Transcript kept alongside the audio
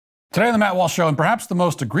Today on the Matt Walsh Show, and perhaps the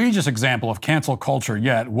most egregious example of cancel culture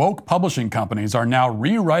yet, woke publishing companies are now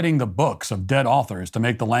rewriting the books of dead authors to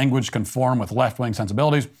make the language conform with left-wing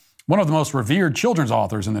sensibilities. One of the most revered children's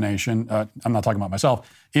authors in the nation, I'm not talking about myself,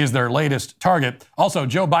 is their latest target. Also,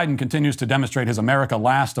 Joe Biden continues to demonstrate his America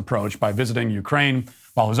Last approach by visiting Ukraine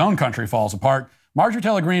while his own country falls apart. Marjorie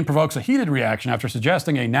Taylor Greene provokes a heated reaction after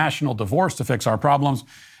suggesting a national divorce to fix our problems.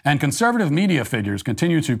 And conservative media figures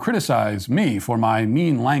continue to criticize me for my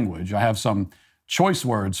mean language. I have some choice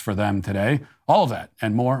words for them today. All of that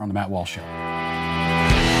and more on The Matt Walsh Show.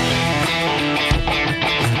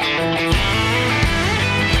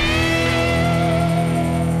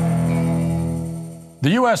 The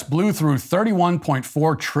U.S. blew through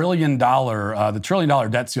 $31.4 trillion, the trillion-dollar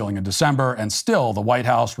debt ceiling in December, and still the White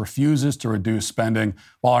House refuses to reduce spending.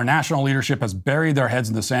 While our national leadership has buried their heads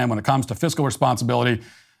in the sand when it comes to fiscal responsibility,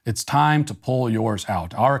 it's time to pull yours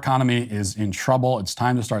out. Our economy is in trouble. It's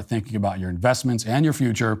time to start thinking about your investments and your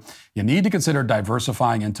future. You need to consider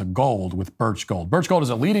diversifying into gold with Birch Gold. Birch Gold is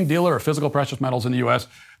a leading dealer of physical precious metals in the U.S.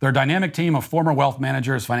 Their dynamic team of former wealth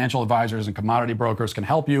managers, financial advisors, and commodity brokers can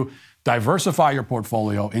help you diversify your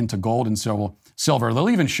portfolio into gold and silver. They'll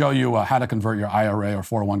even show you how to convert your IRA or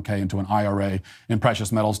 401k into an IRA in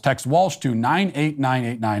precious metals. Text Walsh to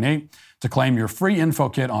 989898 to claim your free info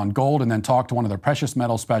kit on gold and then talk to one of their precious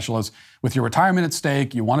metal specialists. With your retirement at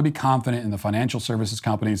stake, you want to be confident in the financial services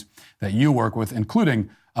companies that you work with, including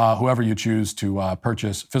whoever you choose to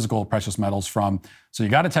purchase physical precious metals from. So you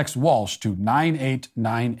got to text Walsh to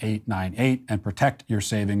 989898 and protect your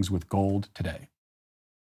savings with gold today.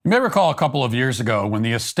 You may recall a couple of years ago when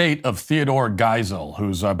the estate of Theodore Geisel,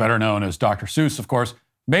 who's better known as Dr. Seuss, of course,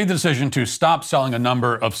 made the decision to stop selling a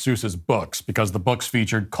number of Seuss's books because the books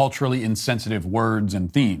featured culturally insensitive words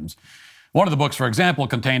and themes. One of the books, for example,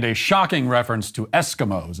 contained a shocking reference to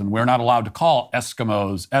Eskimos, and we're not allowed to call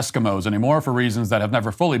Eskimos anymore for reasons that have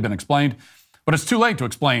never fully been explained. But it's too late to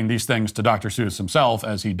explain these things to Dr. Seuss himself,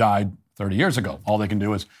 as he died 30 years ago. All they can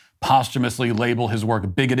do is posthumously label his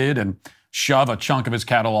work bigoted and shove a chunk of his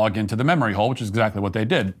catalog into the memory hole, which is exactly what they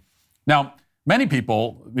did. Now, many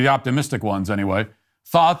people, the optimistic ones anyway,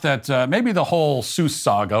 thought that maybe the whole Seuss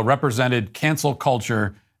saga represented cancel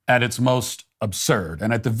culture at its most absurd.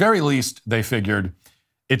 And at the very least, they figured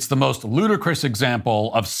it's the most ludicrous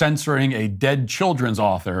example of censoring a dead children's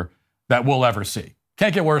author that we'll ever see.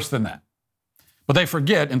 Can't get worse than that. But they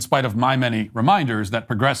forget, in spite of my many reminders, that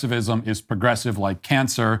progressivism is progressive like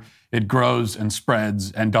cancer. It grows and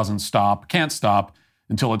spreads and doesn't stop, can't stop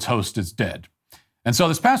until its host is dead. And so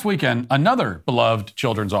this past weekend, another beloved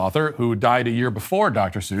children's author who died a year before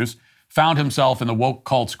Dr. Seuss found himself in the woke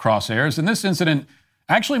cult's crosshairs. And this incident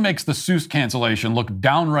actually makes the Seuss cancellation look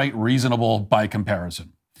downright reasonable by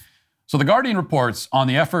comparison. So The Guardian reports on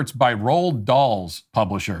the efforts by Roald Dahl's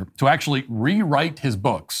publisher to actually rewrite his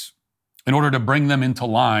books in order to bring them into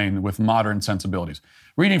line with modern sensibilities.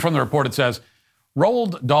 Reading from the report, it says,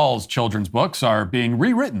 Roald Dahl's children's books are being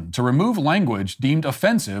rewritten to remove language deemed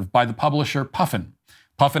offensive by the publisher Puffin.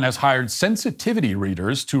 Puffin has hired sensitivity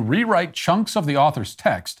readers to rewrite chunks of the author's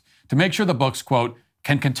text to make sure the books, quote,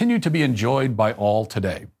 can continue to be enjoyed by all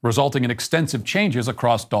today, resulting in extensive changes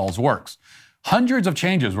across Dahl's works. Hundreds of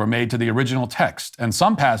changes were made to the original text, and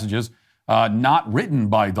some passages not written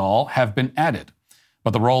by Dahl have been added.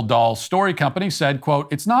 But the Roald Dahl Story Company said,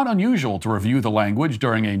 quote, it's not unusual to review the language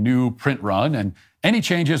during a new print run, and any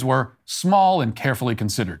changes were small and carefully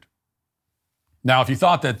considered. Now, if you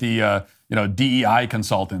thought that the DEI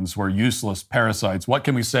consultants were useless parasites, what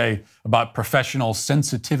can we say about professional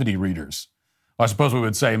sensitivity readers? Well, I suppose we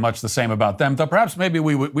would say much the same about them, though perhaps maybe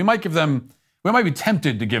we might be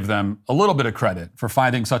tempted to give them a little bit of credit for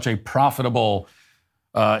finding such a profitable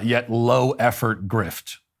yet low-effort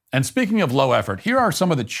grift. And speaking of low effort, here are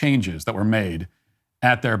some of the changes that were made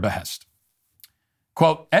at their behest.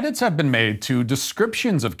 Quote, edits have been made to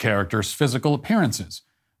descriptions of characters' physical appearances.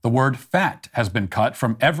 The word fat has been cut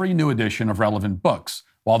from every new edition of relevant books,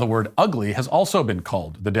 while the word ugly has also been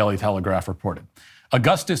culled, the Daily Telegraph reported.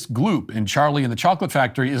 Augustus Gloop in Charlie and the Chocolate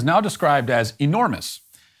Factory is now described as enormous.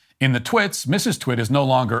 In the Twits, Mrs. Twit is no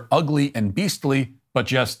longer ugly and beastly, but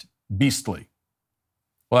just beastly.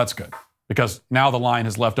 Well, that's good, because now the line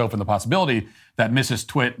has left open the possibility that Mrs.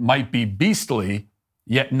 Twit might be beastly,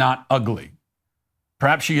 yet not ugly.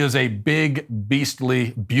 Perhaps she is a big,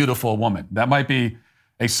 beastly, beautiful woman. That might be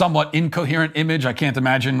a somewhat incoherent image. I can't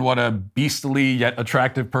imagine what a beastly yet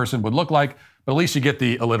attractive person would look like, but at least you get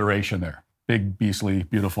the alliteration there. Big, beastly,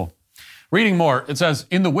 beautiful. Reading more, it says,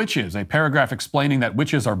 in The Witches, a paragraph explaining that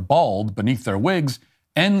witches are bald beneath their wigs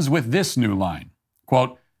ends with this new line.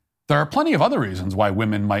 Quote, There are plenty of other reasons why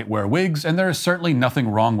women might wear wigs, and there is certainly nothing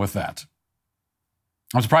wrong with that.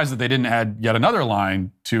 I'm surprised that they didn't add yet another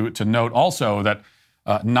line to note also that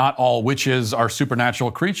not all witches are supernatural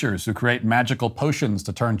creatures who create magical potions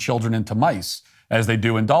to turn children into mice, as they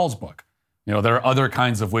do in Dahl's book. You know, there are other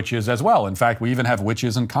kinds of witches as well. In fact, we even have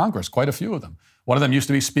witches in Congress, quite a few of them. One of them used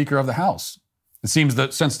to be Speaker of the House. It seems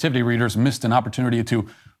that sensitivity readers missed an opportunity to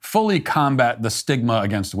fully combat the stigma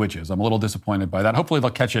against witches. I'm a little disappointed by that. Hopefully they'll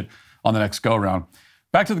catch it on the next go-around.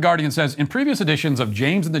 Back to The Guardian says, in previous editions of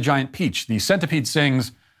James and the Giant Peach, the centipede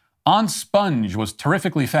sings, Aunt Sponge was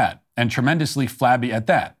terrifically fat and tremendously flabby at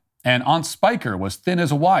that. And Aunt Spiker was thin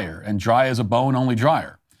as a wire and dry as a bone, only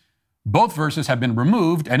drier. Both verses have been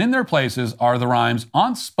removed, and in their places are the rhymes,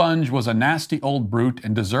 Aunt Sponge was a nasty old brute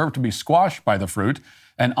and deserved to be squashed by the fruit,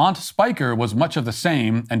 and Aunt Spiker was much of the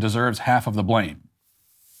same and deserves half of the blame.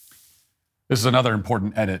 This is another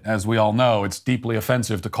important edit. As we all know, it's deeply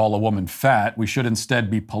offensive to call a woman fat. We should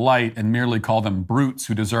instead be polite and merely call them brutes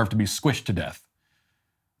who deserve to be squished to death.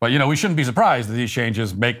 But, you know, we shouldn't be surprised that these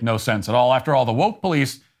changes make no sense at all. After all, the woke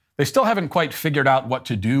police, they still haven't quite figured out what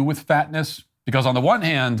to do with fatness, because on the one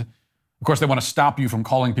hand, of course, they want to stop you from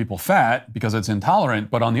calling people fat because it's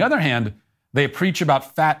intolerant. But on the other hand, they preach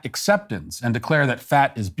about fat acceptance and declare that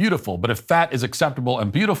fat is beautiful. But if fat is acceptable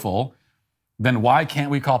and beautiful, then why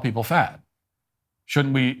can't we call people fat?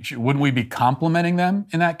 Wouldn't we be complimenting them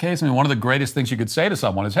in that case? I mean, one of the greatest things you could say to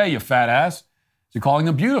someone is, hey, you fat ass. You're calling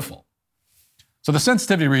them beautiful. So the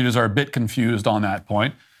sensitivity readers are a bit confused on that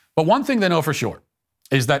point. But one thing they know for sure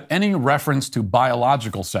is that any reference to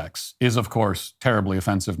biological sex is, of course, terribly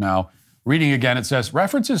offensive now. Reading again, it says,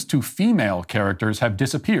 references to female characters have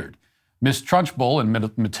disappeared. Miss Trunchbull and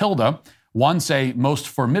Matilda, once a most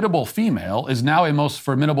formidable female, is now a most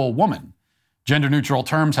formidable woman. Gender-neutral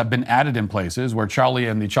terms have been added in places where Charlie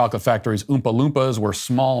and the Chocolate Factory's Oompa Loompas were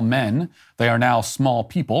small men. They are now small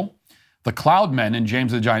people. The Cloud Men in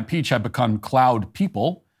James and the Giant Peach have become Cloud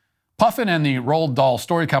People. Puffin and the Roald Dahl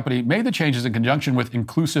Story Company made the changes in conjunction with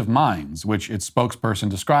Inclusive Minds, which its spokesperson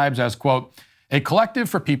describes as, quote, a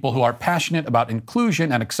collective for people who are passionate about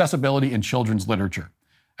inclusion and accessibility in children's literature.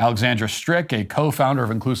 Alexandra Strick, a co-founder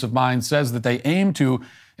of Inclusive Minds, says that they aim to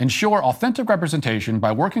ensure authentic representation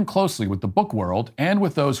by working closely with the book world and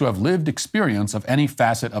with those who have lived experience of any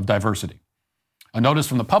facet of diversity. A notice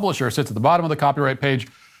from the publisher sits at the bottom of the copyright page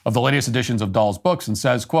of the latest editions of Dahl's books and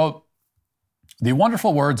says, quote, the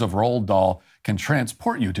wonderful words of Roald Dahl can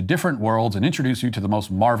transport you to different worlds and introduce you to the most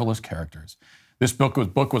marvelous characters. This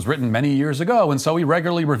book was written many years ago, and so we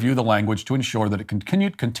regularly review the language to ensure that it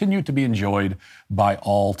continued to be enjoyed by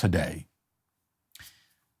all today.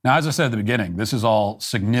 Now, as I said at the beginning, this is all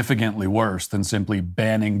significantly worse than simply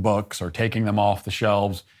banning books or taking them off the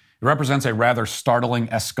shelves. It represents a rather startling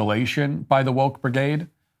escalation by the woke brigade.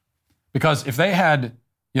 Because if they had,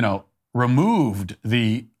 removed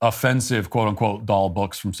the offensive, quote-unquote, Dahl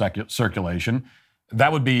books from circulation,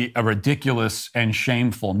 that would be a ridiculous and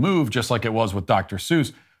shameful move, just like it was with Dr.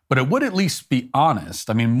 Seuss. But it would at least be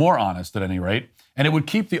honest, more honest at any rate, and it would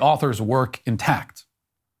keep the author's work intact.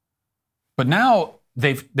 But now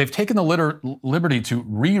they've taken the liberty to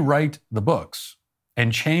rewrite the books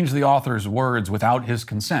and change the author's words without his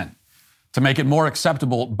consent to make it more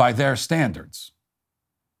acceptable by their standards.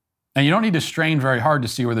 And you don't need to strain very hard to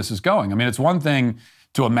see where this is going. It's one thing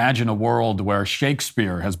to imagine a world where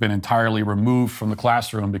Shakespeare has been entirely removed from the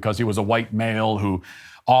classroom because he was a white male who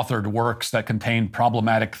authored works that contained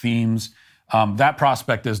problematic themes. That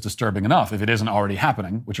prospect is disturbing enough if it isn't already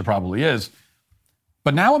happening, which it probably is.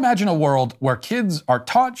 But now imagine a world where kids are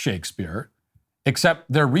taught Shakespeare,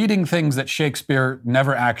 except they're reading things that Shakespeare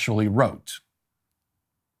never actually wrote.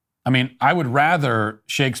 I would rather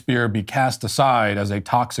Shakespeare be cast aside as a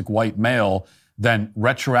toxic white male than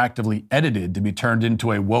retroactively edited to be turned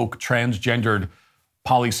into a woke, transgendered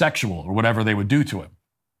polysexual or whatever they would do to him.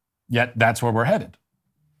 Yet that's where we're headed.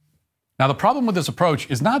 Now, the problem with this approach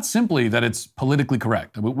is not simply that it's politically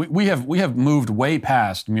correct. We have moved way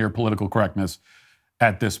past mere political correctness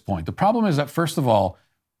at this point. The problem is that, first of all,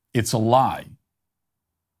 it's a lie.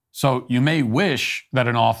 So you may wish that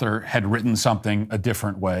an author had written something a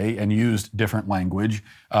different way and used different language,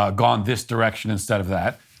 gone this direction instead of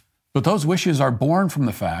that. But those wishes are born from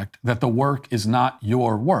the fact that the work is not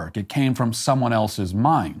your work. It came from someone else's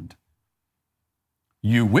mind.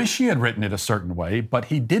 You wish he had written it a certain way, but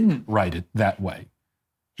he didn't write it that way.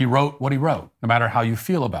 He wrote what he wrote, no matter how you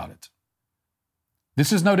feel about it.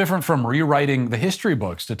 This is no different from rewriting the history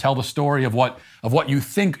books to tell the story of what you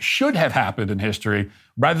think should have happened in history,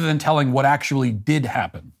 rather than telling what actually did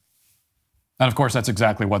happen. And of course, that's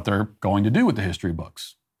exactly what they're going to do with the history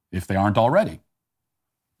books, if they aren't already.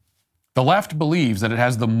 The left believes that it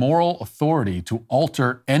has the moral authority to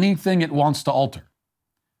alter anything it wants to alter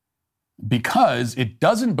because it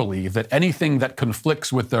doesn't believe that anything that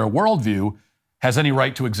conflicts with their worldview has any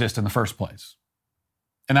right to exist in the first place.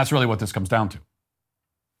 And that's really what this comes down to.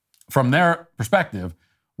 From their perspective,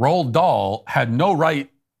 Roald Dahl had no right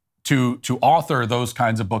to author those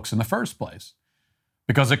kinds of books in the first place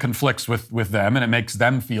because it conflicts with them and it makes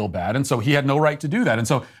them feel bad. And so he had no right to do that. And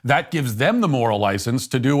so that gives them the moral license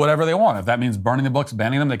to do whatever they want. If that means burning the books,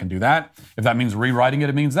 banning them, they can do that. If that means rewriting it,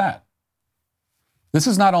 it means that. This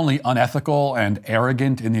is not only unethical and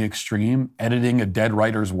arrogant in the extreme, editing a dead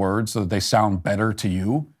writer's words so that they sound better to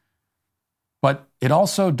you, but it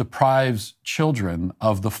also deprives children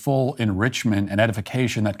of the full enrichment and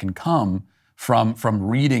edification that can come from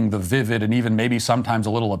reading the vivid and even maybe sometimes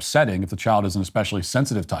a little upsetting, if the child is an especially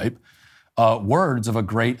sensitive type, words of a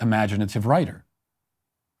great imaginative writer.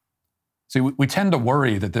 See, we tend to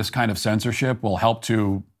worry that this kind of censorship will help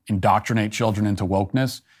to indoctrinate children into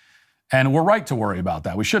wokeness. And we're right to worry about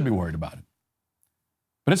that. We should be worried about it.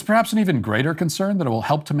 But it's perhaps an even greater concern that it will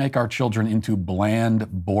help to make our children into bland,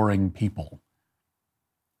 boring people,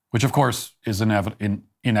 which of course is an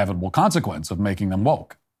inevitable consequence of making them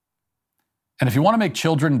woke. And if you want to make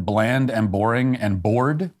children bland and boring and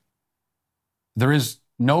bored, there is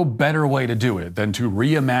no better way to do it than to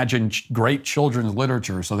reimagine great children's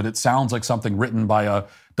literature so that it sounds like something written by a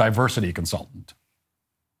diversity consultant.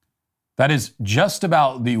 That is just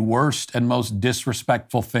about the worst and most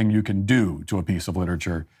disrespectful thing you can do to a piece of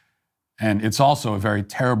literature. And it's also a very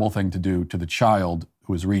terrible thing to do to the child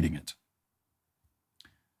who is reading it.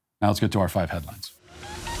 Now let's get to our 5 headlines.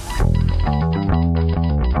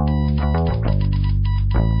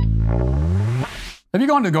 Have you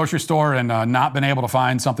gone to the grocery store and not been able to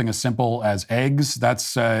find something as simple as eggs?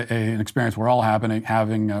 That's an experience we're all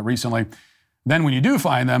having recently. Then when you do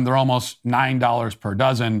find them, they're almost $9 per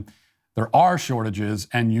dozen. There are shortages,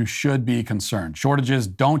 and you should be concerned. Shortages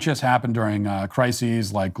don't just happen during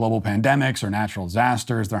crises like global pandemics or natural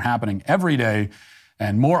disasters. They're happening every day,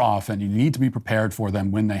 and more often, you need to be prepared for them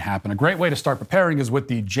when they happen. A great way to start preparing is with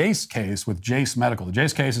the Jase case with Jase Medical. The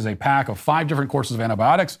Jase case is a pack of 5 different courses of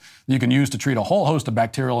antibiotics that you can use to treat a whole host of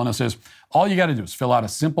bacterial illnesses. All you got to do is fill out a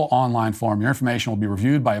simple online form. Your information will be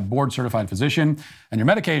reviewed by a board-certified physician, and your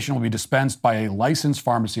medication will be dispensed by a licensed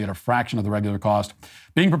pharmacy at a fraction of the regular cost.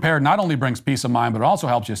 Being prepared not only brings peace of mind, but it also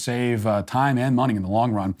helps you save time and money in the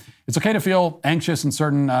long run. It's okay to feel anxious in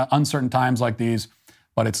certain uncertain times like these,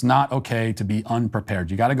 but it's not okay to be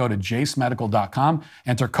unprepared. You got to go to jasemedical.com,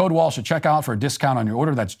 enter code Walsh at checkout for a discount on your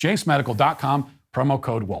order. That's jasemedical.com, promo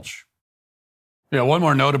code Walsh. Yeah, one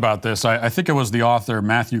more note about this. I think it was the author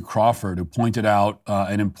Matthew Crawford who pointed out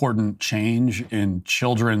an important change in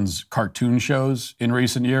children's cartoon shows in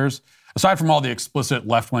recent years. Aside from all the explicit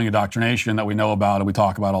left-wing indoctrination that we know about and we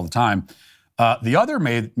talk about all the time, the other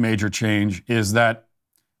major change is that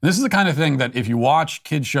this is the kind of thing that if you watch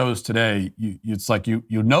kids shows today, it's like you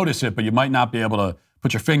notice it, but you might not be able to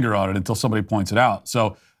put your finger on it until somebody points it out.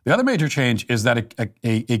 So the other major change is that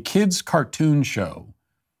a kid's cartoon show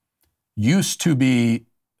used to be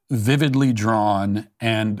vividly drawn,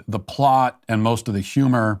 and the plot and most of the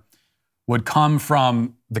humor would come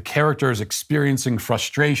from the characters experiencing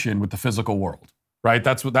frustration with the physical world, right?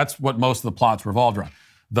 That's what most of the plots revolved around.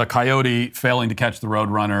 The coyote failing to catch the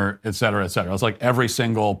roadrunner, et cetera, et cetera. It was like every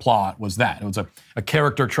single plot was that. It was a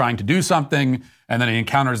character trying to do something, and then he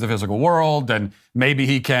encounters the physical world, and maybe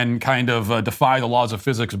he can kind of defy the laws of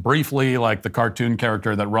physics briefly, like the cartoon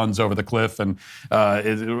character that runs over the cliff and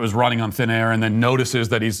it was running on thin air, and then notices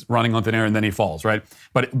that he's running on thin air, and then he falls, right?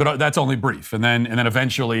 But that's only brief. And then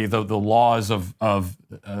eventually the laws of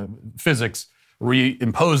physics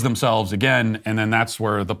reimpose themselves again, and then that's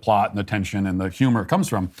where the plot and the tension and the humor comes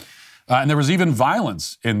from. And there was even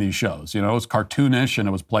violence in these shows. You know, it was cartoonish and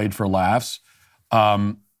it was played for laughs.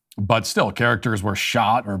 But still, characters were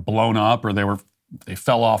shot or blown up, or they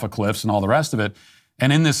fell off of cliffs and all the rest of it.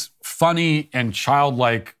 And in this funny and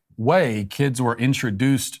childlike way, kids were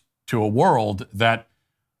introduced to a world that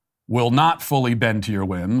will not fully bend to your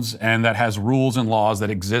whims and that has rules and laws that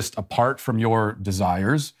exist apart from your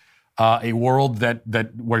desires. A world that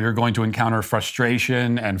where you're going to encounter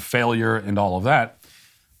frustration and failure and all of that.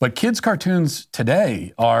 But kids' cartoons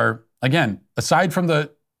today are, again, aside from the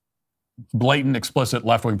blatant, explicit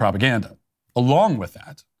left-wing propaganda, along with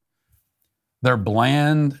that, they're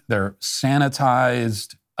bland, they're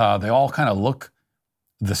sanitized, they all kind of look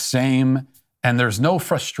the same, and there's no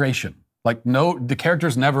frustration. The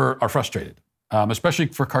characters never are frustrated, especially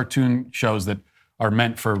for cartoon shows that are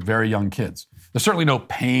meant for very young kids. There's certainly no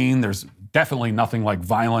pain. There's definitely nothing like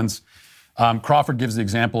violence. Crawford gives the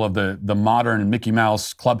example of the modern Mickey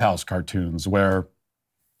Mouse Clubhouse cartoons where,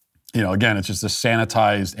 again, it's just a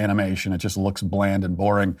sanitized animation. It just looks bland and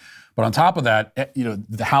boring. But on top of that,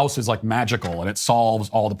 the house is like magical and it solves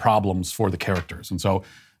all the problems for the characters. And so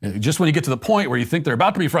just when you get to the point where you think they're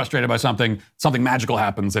about to be frustrated by something magical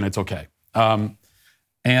happens and it's okay.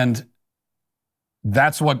 And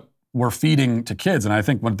that's what we're feeding to kids. And I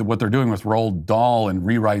think what they're doing with Roald Dahl and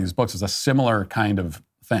rewriting these books is a similar kind of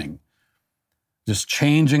thing. Just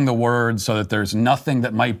changing the words so that there's nothing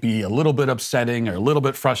that might be a little bit upsetting or a little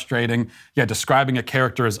bit frustrating. Yeah, describing a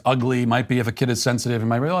character as ugly might be, if a kid is sensitive, it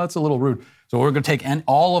might be, oh, that's a little rude. So we're going to take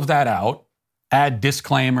all of that out, add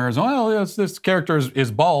disclaimers. Oh, yes, this character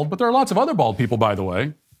is bald, but there are lots of other bald people, by the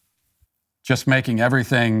way. Just making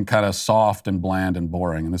everything kind of soft and bland and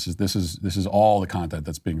boring. And this is all the content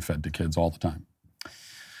that's being fed to kids all the time.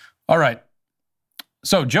 All right.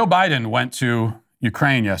 So Joe Biden went to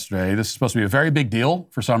Ukraine yesterday. This is supposed to be a very big deal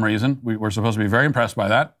for some reason. We're supposed to be very impressed by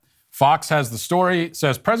that. Fox has the story. It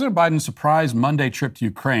says President Biden's surprise Monday trip to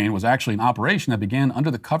Ukraine was actually an operation that began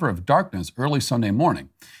under the cover of darkness early Sunday morning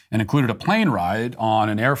and included a plane ride on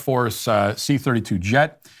an Air Force C-32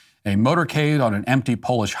 jet, a motorcade on an empty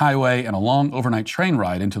Polish highway, and a long overnight train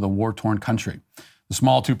ride into the war-torn country. The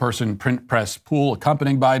small two-person print press pool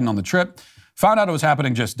accompanying Biden on the trip found out it was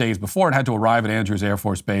happening just days before and had to arrive at Andrews Air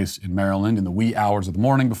Force Base in Maryland in the wee hours of the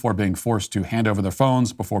morning before being forced to hand over their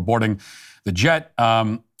phones before boarding the jet.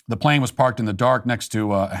 The plane was parked in the dark next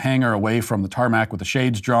to a hangar away from the tarmac with the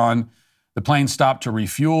shades drawn. The plane stopped to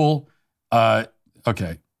refuel.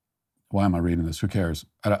 Okay, why am I reading this? Who cares?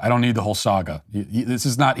 I don't need the whole saga.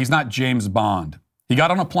 He's not James Bond. He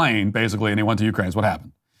got on a plane, basically, and he went to Ukraine. That's what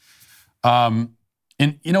happened.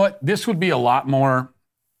 And you know what? This would be a lot more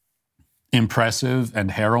impressive and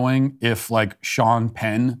harrowing if, like, Sean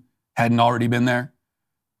Penn hadn't already been there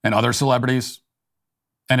and other celebrities.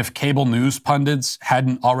 And if cable news pundits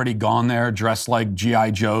hadn't already gone there dressed like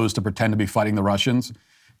G.I. Joes to pretend to be fighting the Russians.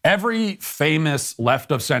 Every famous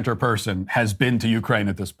left-of-center person has been to Ukraine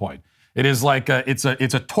at this point. It is like it's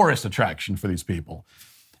a tourist attraction for these people.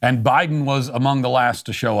 And Biden was among the last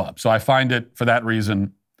to show up. So I find it, for that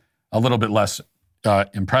reason, a little bit less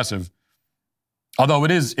impressive. Although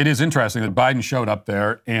it is interesting that Biden showed up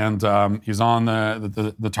there and he's on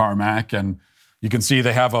the tarmac, and you can see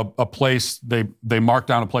they have a place, they marked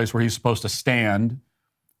down a place where he's supposed to stand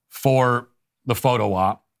for the photo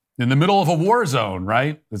op in the middle of a war zone,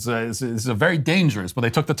 right? It's a very dangerous, but they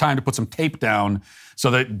took the time to put some tape down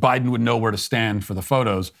so that Biden would know where to stand for the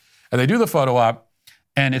photos. And they do the photo op,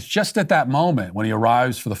 and it's just at that moment when he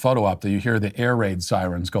arrives for the photo op that you hear the air raid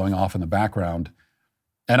sirens going off in the background.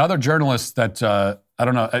 And other journalists that, I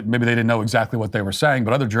don't know, maybe they didn't know exactly what they were saying,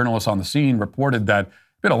 but other journalists on the scene reported that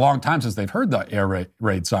it's been a long time since they've heard the air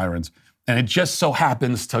raid sirens. And it just so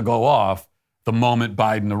happens to go off the moment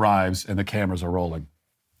Biden arrives and the cameras are rolling.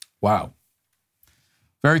 Wow.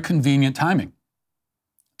 Very convenient timing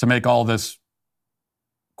to make all this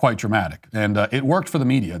quite dramatic. And it worked for the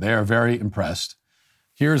media. They are very impressed.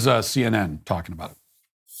 Here's CNN talking about it.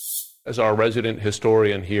 As our resident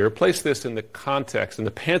historian here, place this in the context, in the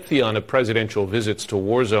pantheon of presidential visits to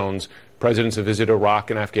war zones. Presidents have visited Iraq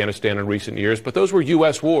and Afghanistan in recent years, but those were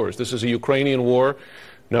U.S. wars. This is a Ukrainian war,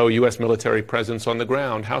 no U.S. military presence on the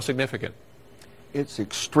ground. How significant? It's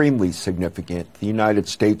extremely significant. The United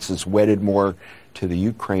States is wedded more to the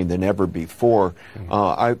Ukraine than ever before.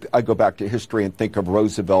 I go back to history and think of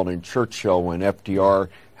Roosevelt and Churchill when FDR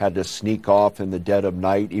had to sneak off in the dead of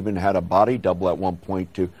night, even had a body double at one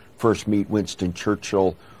point to first meet Winston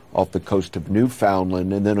Churchill off the coast of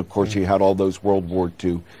Newfoundland. And then, of course, you had all those World War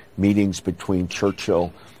II meetings between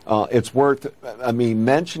Churchill. It's worth,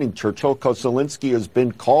 mentioning Churchill because Zelensky has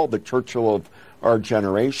been called the Churchill of our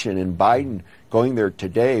generation, and Biden going there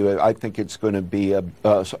today, I think it's going to be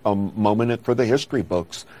a moment for the history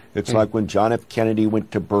books. It's like when John F. Kennedy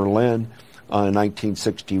went to Berlin in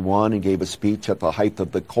 1961 and gave a speech at the height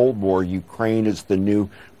of the Cold War. Ukraine is the new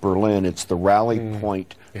Berlin. It's the rally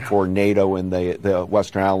point for NATO and the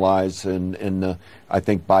Western allies, and I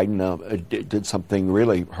think Biden did something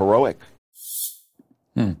really heroic.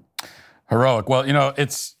 Heroic. Well,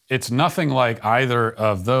 it's nothing like either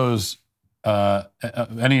of those,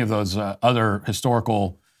 any of those other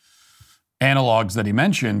historical analogs that he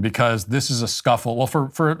mentioned, because this is a scuffle. Well,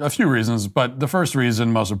 for a few reasons, but the first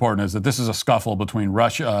reason, most important, is that this is a scuffle between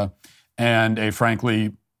Russia and a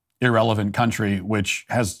frankly irrelevant country which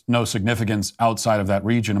has no significance outside of that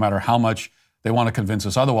region, no matter how much they want to convince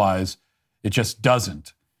us otherwise. It just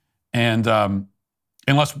doesn't. And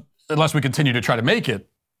unless we continue to try to make it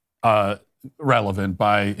relevant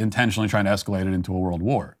by intentionally trying to escalate it into a world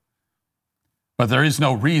war. But there is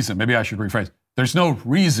no reason, maybe I should rephrase, there's no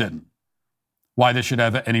reason why this should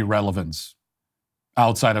have any relevance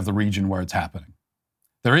outside of the region where it's happening.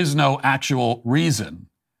 There is no actual reason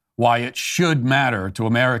why it should matter to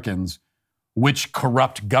Americans which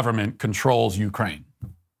corrupt government controls Ukraine.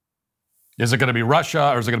 Is it going to be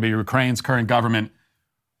Russia or is it going to be Ukraine's current government?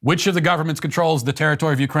 Which of the governments controls the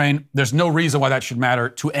territory of Ukraine? There's no reason why that should matter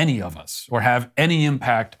to any of us or have any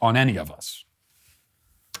impact on any of us.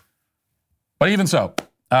 But even so,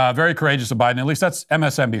 very courageous of Biden. At least that's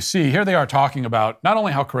MSNBC. Here they are talking about not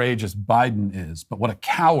only how courageous Biden is, but what a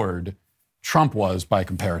coward Trump was by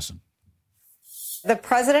comparison. The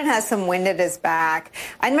president has some wind at his back.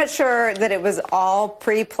 I'm not sure that it was all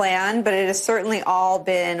pre-planned, but it has certainly all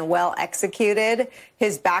been well executed.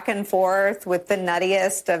 His back and forth with the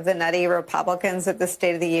nuttiest of the nutty Republicans at the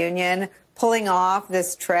State of the Union, pulling off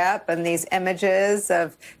this trip and these images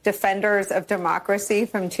of defenders of democracy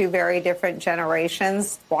from two very different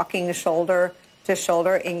generations walking shoulder to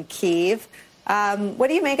shoulder in Kyiv. What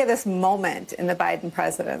do you make of this moment in the Biden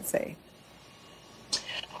presidency?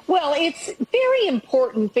 Well, it's very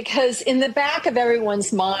important because in the back of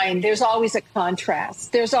everyone's mind, there's always a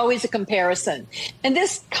contrast. There's always a comparison. And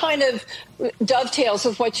this kind of dovetails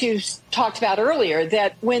with what you talked about earlier,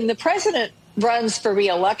 that when the president runs for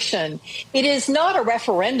re-election, it is not a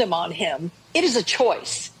referendum on him. It is a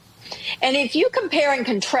choice. And if you compare and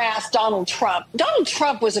contrast Donald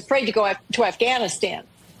Trump was afraid to go to Afghanistan.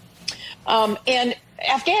 And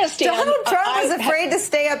Afghanistan. Donald Trump was afraid to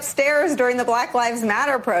stay upstairs during the Black Lives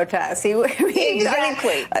Matter protests.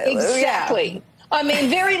 Exactly. Yeah. I mean,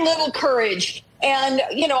 very little courage. And,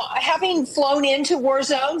 you know, having flown into war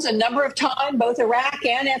zones a number of times, both Iraq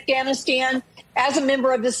and Afghanistan, as a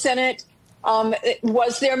member of the Senate,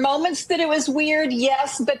 was there moments that it was weird?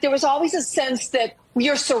 Yes, but there was always a sense that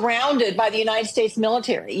you're surrounded by the United States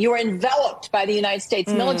military. You're enveloped by the United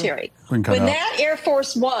States military. When that Air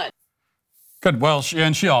Force One. Good. Well, she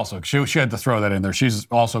had to throw that in there. She's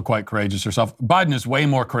also quite courageous herself. Biden is way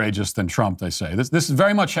more courageous than Trump, they say. This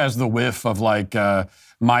very much has the whiff of like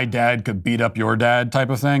my dad could beat up your dad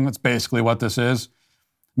type of thing. That's basically what this is.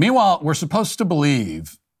 Meanwhile, we're supposed to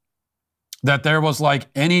believe that there was like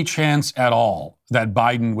any chance at all that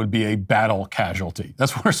Biden would be a battle casualty.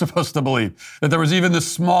 That's what we're supposed to believe. That there was even the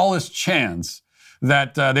smallest chance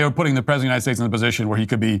that they were putting the President of the United States in a position where he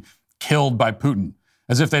could be killed by Putin,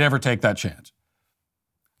 as if they'd ever take that chance.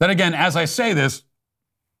 Then again, as I say this,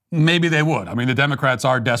 maybe they would. I mean, the Democrats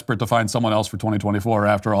are desperate to find someone else for 2024,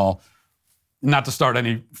 after all, not to start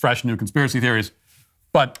any fresh new conspiracy theories.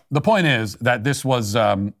 But the point is that this was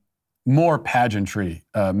more pageantry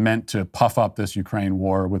meant to puff up this Ukraine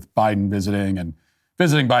war, with Biden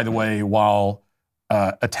visiting, by the way, while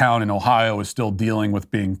a town in Ohio is still dealing with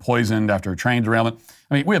being poisoned after a train derailment.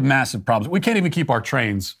 I mean, we have massive problems. We can't even keep our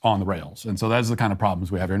trains on the rails. And so that's the kind of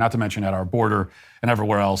problems we have here, not to mention at our border and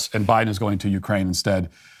everywhere else. And Biden is going to Ukraine instead.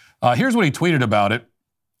 Here's what he tweeted about it.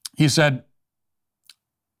 He said,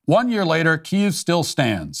 1 year later, Kyiv still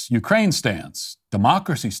stands. Ukraine stands.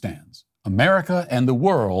 Democracy stands. America and the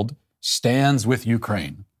world stands with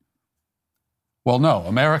Ukraine. Well, no,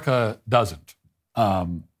 America doesn't.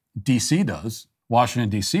 D.C. does. Washington,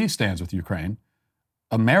 D.C. stands with Ukraine.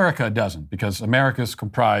 America doesn't, because America is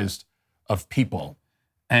comprised of people.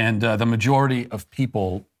 And the majority of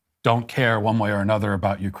people don't care one way or another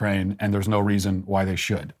about Ukraine, and there's no reason why they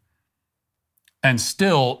should. And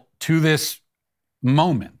still, to this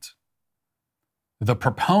moment, the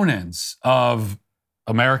proponents of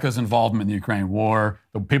America's involvement in the Ukraine war,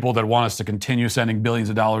 the people that want us to continue sending billions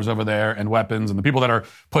of dollars over there and weapons, and the people that are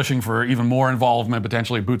pushing for even more involvement,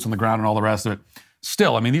 potentially boots on the ground and all the rest of it.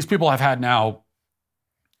 Still, I mean, these people have had now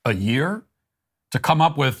a year to come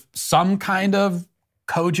up with some kind of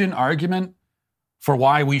cogent argument for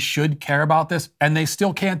why we should care about this, and they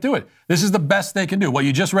still can't do it. This is the best they can do. What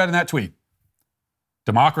you just read in that tweet.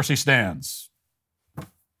 Democracy stands.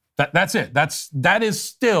 That's it. That is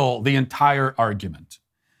still the entire argument.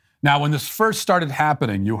 Now, when this first started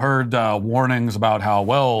happening, you heard warnings about how,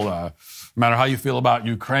 no matter how you feel about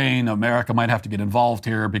Ukraine, America might have to get involved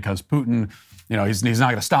here because Putin, he's not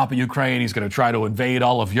going to stop at Ukraine. He's going to try to invade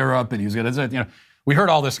all of Europe, and he's going to, we heard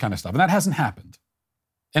all this kind of stuff, and that hasn't happened.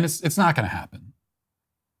 And it's not going to happen.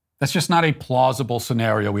 That's just not a plausible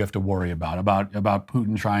scenario we have to worry about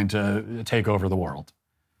Putin trying to take over the world.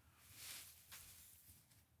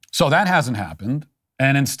 So that hasn't happened.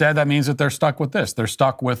 And instead, that means that they're stuck with this. They're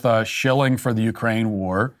stuck with shilling for the Ukraine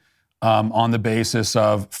war on the basis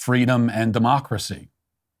of freedom and democracy.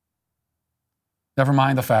 Never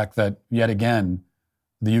mind the fact that, yet again,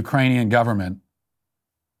 the Ukrainian government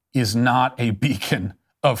is not a beacon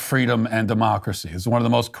of freedom and democracy. It's one of the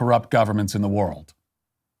most corrupt governments in the world.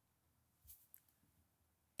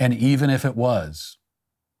 And even if it was,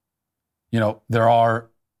 there are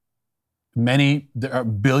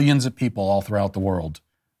billions of people all throughout the world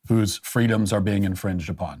whose freedoms are being infringed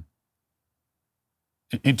upon.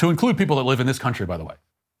 To include people that live in this country, by the way.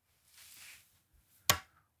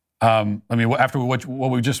 After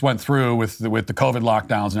what we just went through with the COVID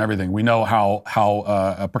lockdowns and everything, we know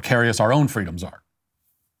how precarious our own freedoms are.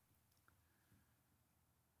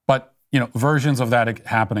 But versions of that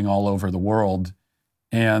happening all over the world,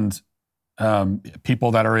 and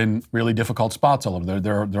people that are in really difficult spots all over.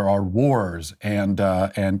 There are wars and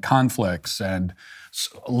conflicts and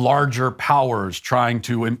larger powers trying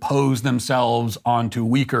to impose themselves onto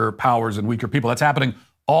weaker powers and weaker people. That's happening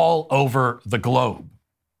all over the globe.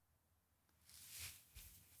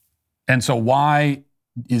 And so why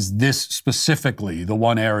is this specifically the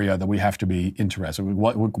one area that we have to be interested in?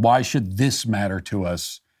 Why should this matter to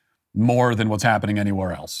us more than what's happening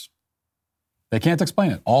anywhere else? They can't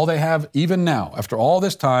explain it. All they have, even now, after all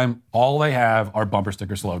this time, all they have are bumper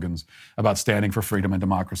sticker slogans about standing for freedom and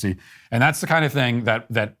democracy. And that's the kind of thing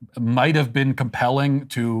that might have been compelling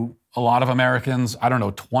to a lot of Americans,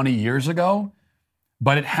 20 years ago,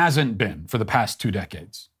 but it hasn't been for the past 2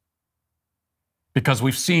 decades. Because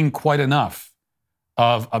we've seen quite enough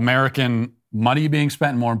of American money being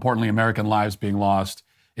spent, and more importantly, American lives being lost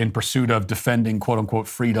in pursuit of defending, quote unquote,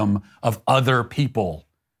 freedom of other people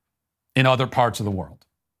in other parts of the world,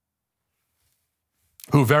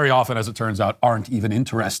 who very often, as it turns out, aren't even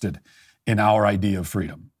interested in our idea of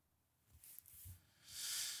freedom.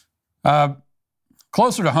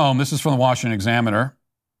 Closer to home, this is from the Washington Examiner,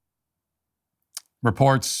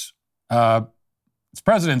 reports it's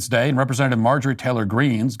President's Day, and Representative Marjorie Taylor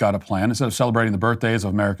Greene's got a plan. Instead of celebrating the birthdays of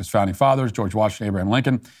America's founding fathers, George Washington, Abraham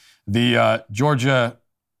Lincoln,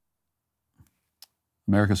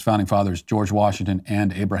 America's founding fathers, George Washington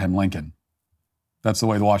and Abraham Lincoln. This is the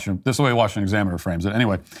way the Washington Examiner frames it.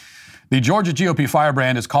 Anyway, the Georgia GOP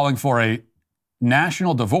firebrand is calling for a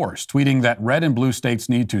national divorce, tweeting that red and blue states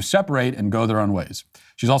need to separate and go their own ways.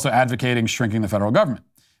 She's also advocating shrinking the federal government.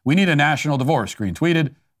 We need a national divorce, Greene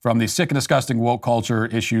tweeted. From the sick and disgusting woke culture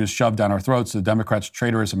issues shoved down our throats to the Democrats'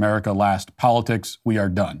 traitorous America last politics, we are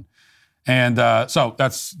done. And so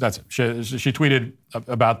that's it. She tweeted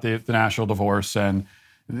about the national divorce, and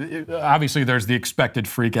obviously there's the expected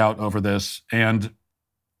freak out over this. And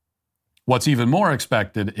what's even more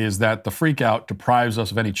expected is that the freak out deprives us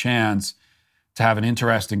of any chance to have an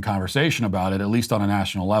interesting conversation about it, at least on a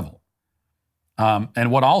national level. And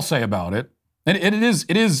what I'll say about it, and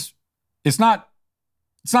it's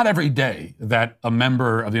not every day that a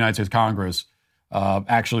member of the United States Congress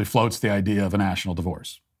actually floats the idea of a national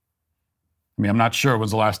divorce. I mean, I'm not sure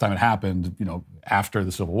when's the last time it happened, after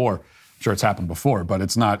the Civil War. I'm sure it's happened before, but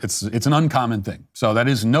it's an uncommon thing. So that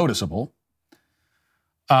is noticeable.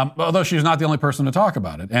 Although she's not the only person to talk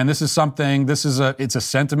about it. And it's a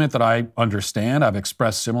sentiment that I understand. I've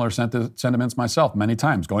expressed similar sentiments myself many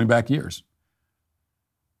times, going back years.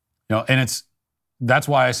 And that's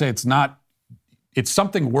why I say it's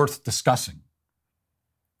something worth discussing.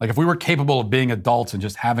 Like if we were capable of being adults and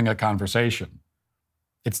just having a conversation,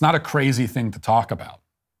 it's not a crazy thing to talk about.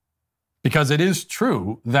 Because it is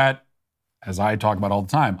true that, as I talk about all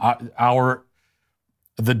the time,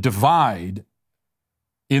 the divide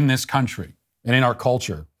in this country and in our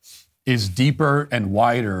culture is deeper and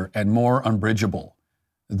wider and more unbridgeable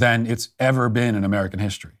than it's ever been in American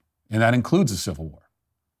history. And that includes the Civil War.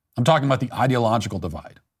 I'm talking about the ideological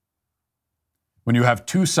divide. When you have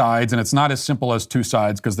two sides, and it's not as simple as two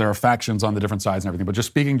sides because there are factions on the different sides and everything, but just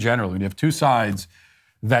speaking generally, when you have two sides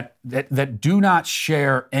that do not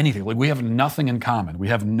share anything, like we have nothing in common, we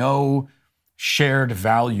have no shared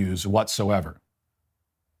values whatsoever.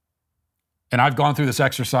 And I've gone through this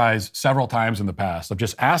exercise several times in the past of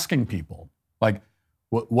just asking people, like,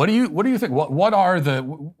 what do you think?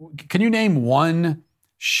 Can you name one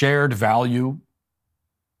shared value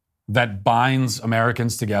that binds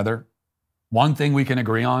Americans together? One thing we can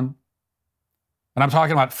agree on? And I'm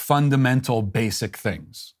talking about fundamental, basic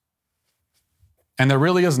things. And there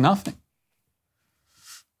really is nothing.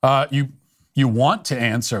 You want to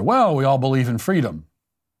answer, well, we all believe in freedom.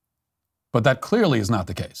 But that clearly is not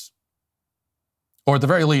the case. Or at the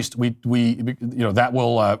very least, that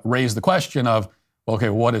will raise the question of, okay,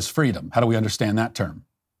 what is freedom? How do we understand that term?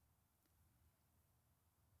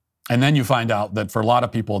 And then you find out that for a lot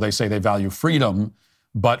of people, they say they value freedom,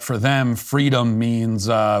 but for them, freedom means,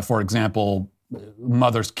 for example,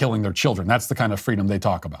 mothers killing their children. That's the kind of freedom they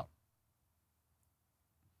talk about.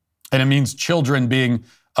 And it means children being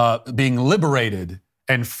liberated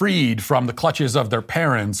and freed from the clutches of their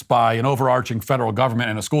parents by an overarching federal government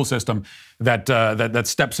and a school system that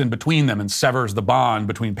steps in between them and severs the bond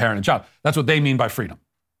between parent and child. That's what they mean by freedom.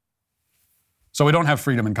 So we don't have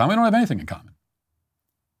freedom in common. We don't have anything in common.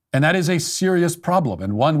 And that is a serious problem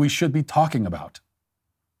and one we should be talking about.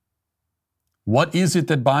 What is it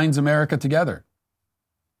that binds America together?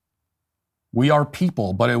 We are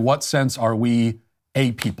people, but in what sense are we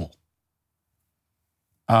a people?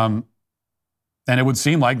 And it would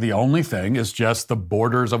seem like the only thing is just the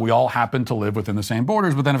borders of we all happen to live within the same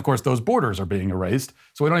borders, but then of course those borders are being erased,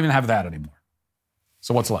 so we don't even have that anymore.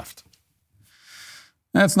 So what's left?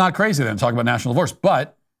 That's not crazy then, talk about national divorce,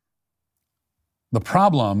 but the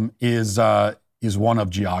problem is one of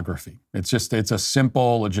geography. It's a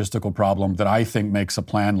simple logistical problem that I think makes a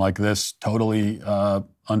plan like this totally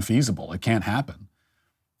unfeasible. It can't happen.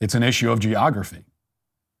 It's an issue of geography.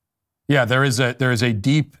 Yeah, there is a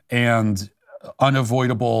deep and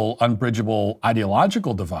unavoidable, unbridgeable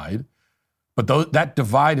ideological divide, but that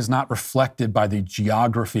divide is not reflected by the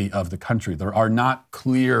geography of the country. There are not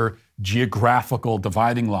clear geographical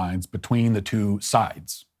dividing lines between the two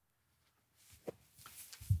sides.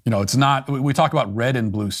 It's not, we talk about red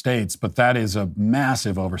and blue states, but that is a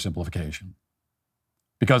massive oversimplification.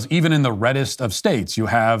 Because even in the reddest of states, you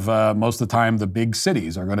have, most of the time, the big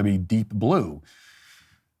cities are going to be deep blue.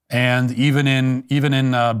 And even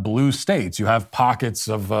in blue states, you have pockets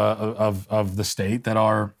of the state that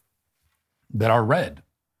are red.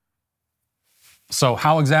 So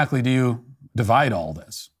how exactly do you divide all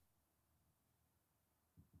this?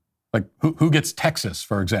 Like, who gets Texas,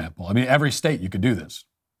 for example? I mean, every state you could do this.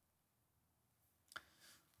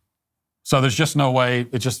 So there's just no way,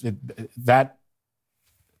 that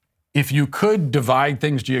if you could divide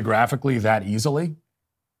things geographically that easily,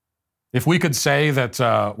 if we could say that,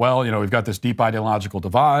 we've got this deep ideological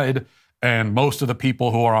divide, and most of the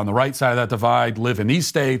people who are on the right side of that divide live in these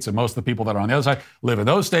states, and most of the people that are on the other side live in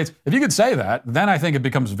those states. If you could say that, then I think it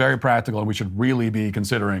becomes very practical, and we should really be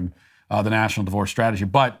considering the national divorce strategy.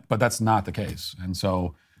 But that's not the case, and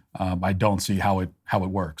so I don't see how it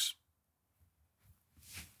works.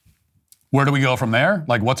 Where do we go from there?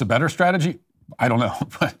 Like, what's a better strategy? I don't know,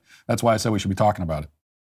 but that's why I said we should be talking about it.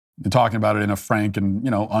 And talking about it in a frank and,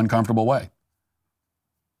 uncomfortable way.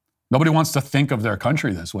 Nobody wants to think of their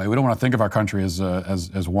country this way. We don't want to think of our country as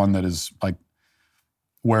one that is like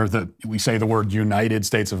where we say the word United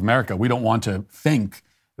States of America. We don't want to think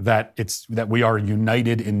that we are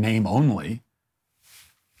united in name only.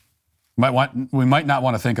 We might not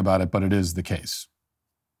want to think about it, but it is the case.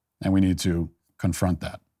 And we need to confront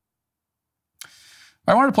that.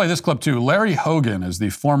 I wanted to play this clip too. Larry Hogan is the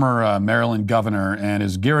former Maryland governor and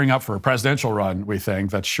is gearing up for a presidential run, we think,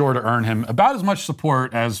 that's sure to earn him about as much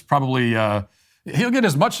support as probably, he'll get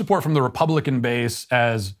as much support from the Republican base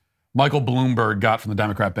as Michael Bloomberg got from the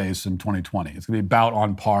Democrat base in 2020. It's going to be about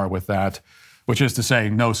on par with that, which is to say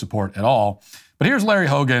no support at all. But here's Larry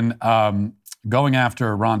Hogan going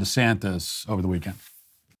after Ron DeSantis over the weekend.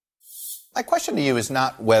 My question to you is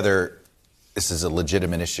not whether this is a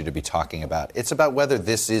legitimate issue to be talking about. It's about whether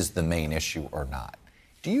this is the main issue or not.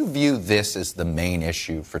 Do you view this as the main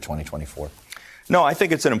issue for 2024? No, I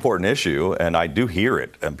think it's an important issue, and I do hear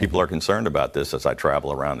it. And people are concerned about this as I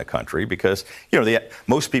travel around the country because,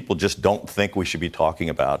 most people just don't think we should be talking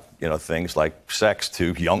about, things like sex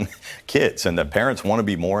to young kids. And the parents want to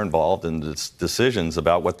be more involved in decisions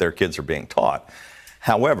about what their kids are being taught.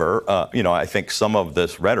 However, I think some of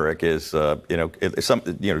this rhetoric is,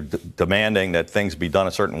 demanding that things be done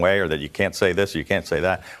a certain way or that you can't say this or you can't say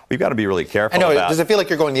that. We've got to be really careful about. Does it feel like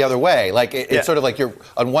you're going the other way? Like it's sort of like you're,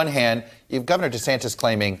 on one hand, you've Governor DeSantis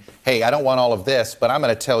claiming, hey, I don't want all of this, but I'm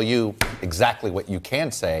going to tell you exactly what you can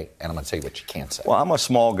say, and I'm going to tell you what you can't say. Well, I'm a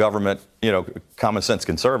small government, common sense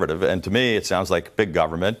conservative, and to me it sounds like big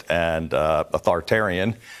government and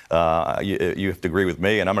authoritarian. You have to agree with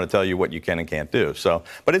me, and I'm going to tell you what you can and can't do. So,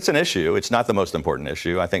 but it's an issue. It's not the most important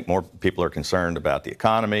issue. I think more people are concerned about the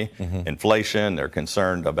economy, inflation. They're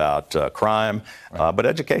concerned about crime, but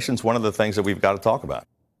education's one of the things that we've got to talk about.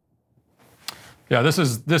 Yeah, this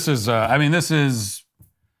is,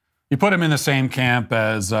 you put him in the same camp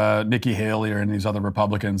as Nikki Haley or these other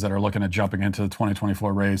Republicans that are looking at jumping into the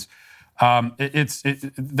 2024 race.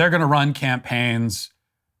 They're going to run campaigns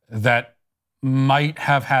that might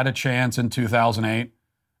have had a chance in 2008.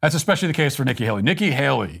 That's especially the case for Nikki Haley. Nikki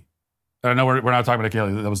Haley, I know we're not talking about Nikki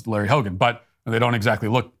Haley, that was Larry Hogan, but they don't exactly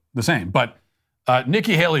look the same. But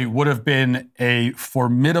Nikki Haley would have been a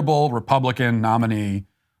formidable Republican nominee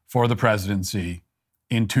for the presidency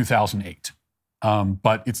in 2008.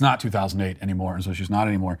 But it's not 2008 anymore, and so she's not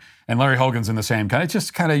anymore. And Larry Hogan's in the same kind of, it's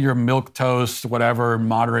just kind of your milquetoast, whatever,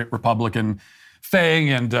 moderate Republican thing.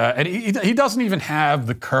 And he doesn't even have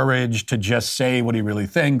the courage to just say what he really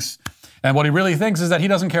thinks. And what he really thinks is that he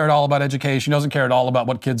doesn't care at all about education. He doesn't care at all about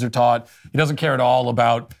what kids are taught. He doesn't care at all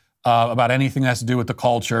about anything that has to do with the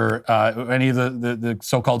culture, any of the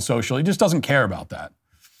so-called social. He just doesn't care about that.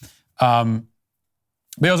 But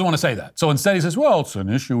he doesn't want to say that. So instead he says, well, it's an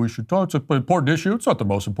issue we should talk. It's an important issue. It's not the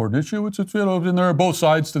most important issue. It's and there are both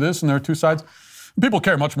sides to this, and there are two sides. People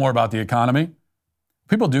care much more about the economy.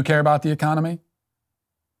 People do care about the economy,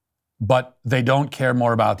 but they don't care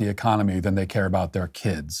more about the economy than they care about their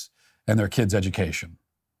kids and their kids' education.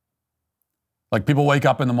 Like, people wake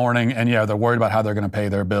up in the morning and, yeah, they're worried about how they're going to pay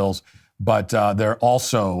their bills, but they're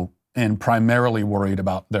also and primarily worried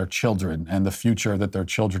about their children and the future that their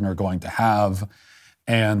children are going to have.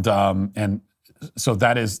 And so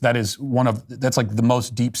that's like the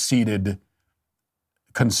most deep-seated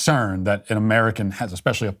concern that an American has,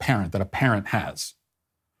 especially a parent has.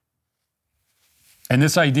 And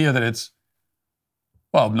this idea that it's,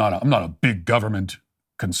 well, I'm not a big government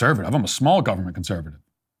conservative. I'm a small government conservative.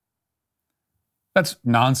 That's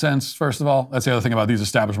nonsense, first of all. That's the other thing about these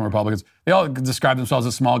establishment Republicans. They all describe themselves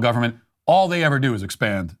as small government. All they ever do is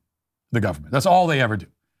expand the government. That's all they ever do.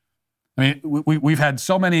 I mean, we've had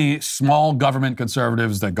so many small government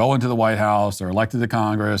conservatives that go into the White House, they're elected to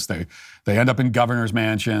Congress, they end up in governor's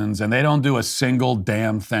mansions, and they don't do a single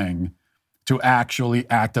damn thing to actually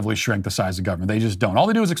actively shrink the size of government. They just don't. All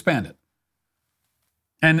they do is expand it.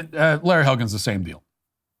 And Larry Hogan's the same deal.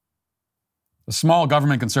 The small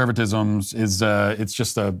government conservatism is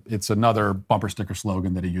it's another bumper sticker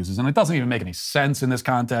slogan that he uses, and it doesn't even make any sense in this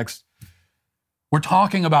context. We're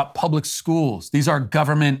talking about public schools. These are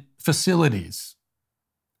government facilities.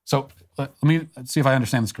 So let me see if I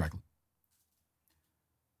understand this correctly.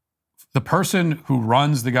 The person who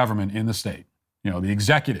runs the government in the state, the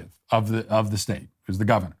executive of the state, who's the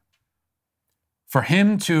governor, for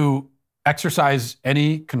him to exercise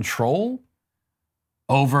any control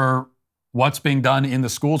over what's being done in the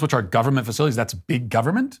schools, which are government facilities, that's big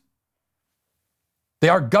government. They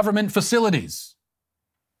are government facilities.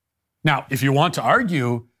 Now, if you want to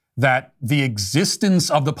argue that the existence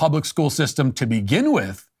of the public school system to begin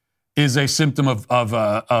with is a symptom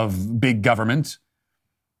of big government,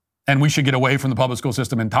 and we should get away from the public school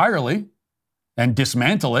system entirely and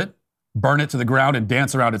dismantle it, burn it to the ground and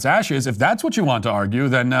dance around its ashes, if that's what you want to argue,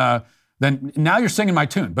 then now you're singing my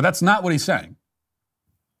tune. But that's not what he's saying.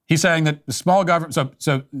 He's saying that the small government,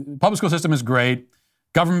 so public school system is great,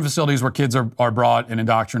 government facilities where kids are brought and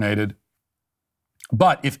indoctrinated.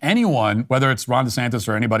 But if anyone, whether it's Ron DeSantis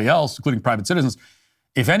or anybody else, including private citizens,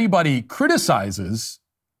 if anybody criticizes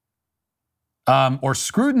or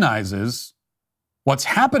scrutinizes what's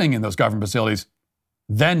happening in those government facilities,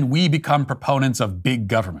 then we become proponents of big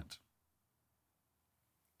government.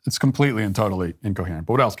 It's completely and totally incoherent.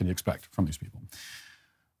 But what else can you expect from these people?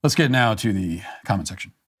 Let's get now to the comment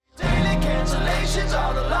section. Daily cancellations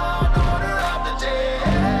on the law and order of the day.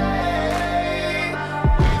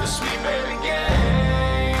 With a sweet baby gang.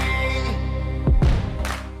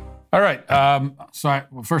 All right.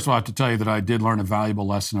 First of all, I have to tell you that I did learn a valuable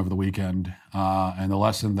lesson over the weekend. And the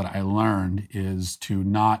lesson that I learned is to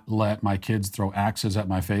not let my kids throw axes at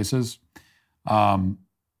my faces. And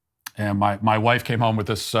my wife came home with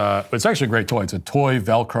this. It's actually a great toy. It's a toy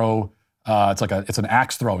Velcro. It's an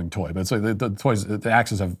axe throwing toy, but it's like the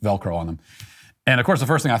axes have Velcro on them. And of course, the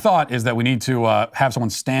first thing I thought is that we need to have someone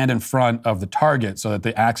stand in front of the target so that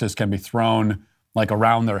the axes can be thrown like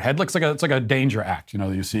around their head. It's like a danger act,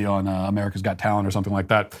 that you see on America's Got Talent or something like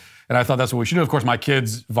that. And I thought that's what we should do. Of course, my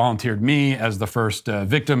kids volunteered me as the first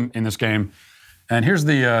victim in this game. And here's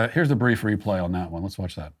the brief replay on that one. Let's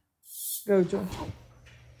watch that. Go, Joe.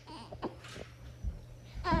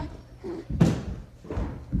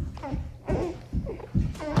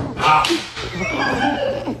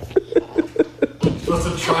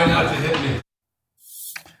 Supposed to try not to hit me.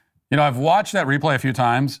 I've watched that replay a few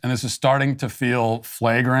times, and this is starting to feel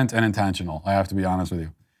flagrant and intentional. I have to be honest with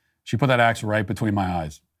you. She put that axe right between my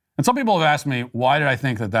eyes. And some people have asked me, why did I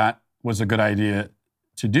think that was a good idea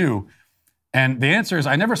to do? And the answer is,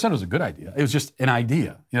 I never said it was a good idea. It was just an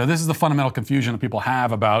idea. This is the fundamental confusion that people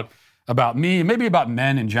have about me, maybe about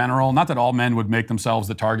men in general. Not that all men would make themselves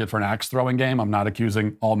the target for an axe throwing game. I'm not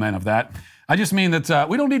accusing all men of that. I just mean that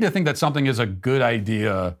we don't need to think that something is a good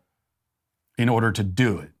idea in order to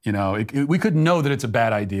do it. We could know that it's a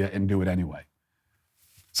bad idea and do it anyway.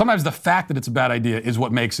 Sometimes the fact that it's a bad idea is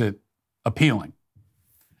what makes it appealing.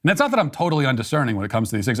 And it's not that I'm totally undiscerning when it comes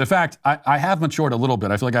to these things. In fact, I have matured a little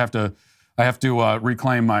bit. I feel like I have to I have to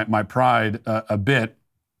reclaim my pride a bit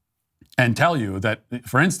and tell you that,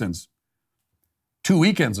 for instance, 2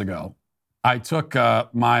 weekends ago, I took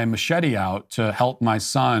my machete out to help my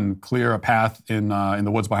son clear a path in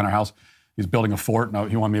the woods behind our house. He's building a fort, and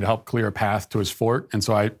he wanted me to help clear a path to his fort. And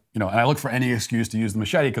so I look for any excuse to use the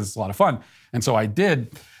machete because it's a lot of fun. And so I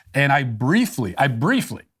did, and I briefly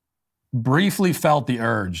felt the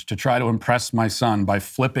urge to try to impress my son by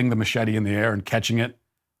flipping the machete in the air and catching it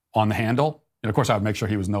on the handle. And of course, I would make sure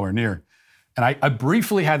he was nowhere near. And I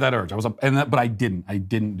briefly had that urge. But I didn't. I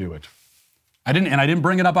didn't do it. I didn't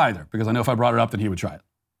bring it up either because I know if I brought it up, then he would try it.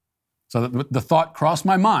 So the thought crossed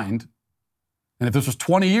my mind. And if this was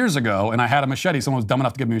 20 years ago and I had a machete, someone was dumb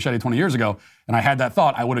enough to give me a machete 20 years ago, and I had that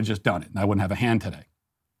thought, I would have just done it, and I wouldn't have a hand today.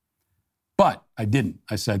 But I didn't.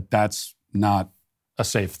 I said, that's not a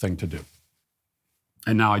safe thing to do.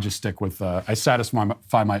 And now I just stick with, I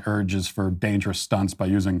satisfy my urges for dangerous stunts by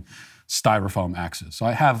using styrofoam axes. So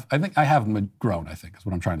I think I have grown, I think, is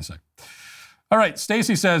what I'm trying to say. All right,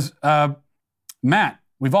 Stacy says, Matt,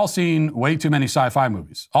 we've all seen way too many sci-fi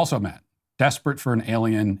movies. Also, Matt, desperate for an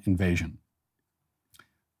alien invasion.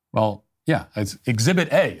 Well, yeah, it's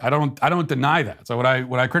Exhibit A. I don't deny that. So when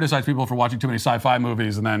I criticize people for watching too many sci-fi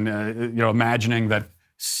movies and then imagining that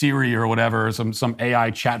Siri or whatever, some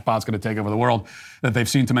AI chatbot's going to take over the world, that they've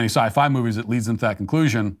seen too many sci-fi movies, it leads them to that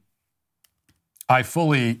conclusion. I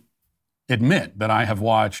fully admit that I have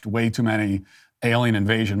watched way too many alien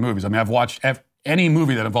invasion movies. I mean, I've watched any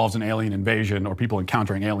movie that involves an alien invasion or people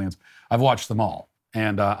encountering aliens. I've watched them all,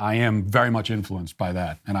 and I am very much influenced by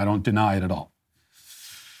that, and I don't deny it at all.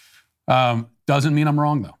 Doesn't mean I'm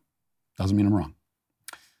wrong, though. Doesn't mean I'm wrong.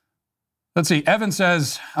 Let's see. Evan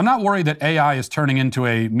says, I'm not worried that AI is turning into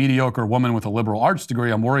a mediocre woman with a liberal arts degree.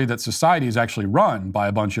 I'm worried that society is actually run by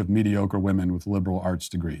a bunch of mediocre women with liberal arts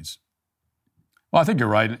degrees. Well, I think you're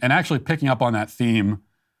right. And actually picking up on that theme,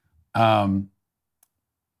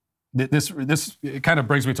 this kind of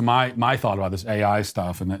brings me to my thought about this AI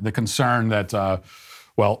stuff and the concern that,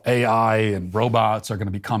 AI and robots are going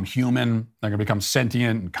to become human. They're going to become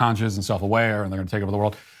sentient and conscious and self-aware, and they're going to take over the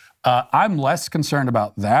world. I'm less concerned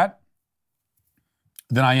about that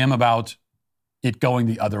than I am about it going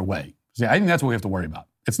the other way. See, I think that's what we have to worry about.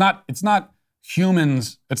 It's not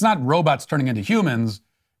humans. It's not robots turning into humans.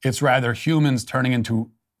 It's rather humans turning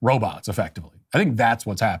into robots, effectively. I think that's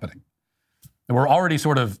what's happening. And we're already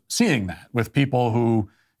sort of seeing that with people who,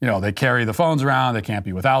 they carry the phones around. They can't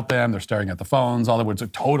be without them. They're staring at the phones. All the words are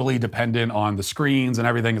totally dependent on the screens and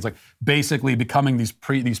everything. It's like basically becoming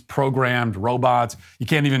these programmed robots. You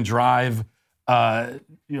can't even drive, 5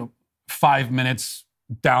 minutes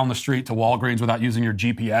down the street to Walgreens without using your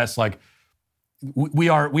GPS. Like we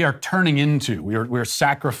are turning into, we are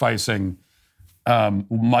sacrificing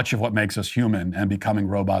much of what makes us human and becoming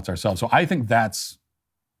robots ourselves. So I think it's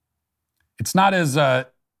not as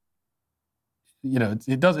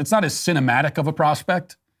it's not as cinematic of a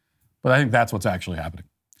prospect, but I think that's what's actually happening.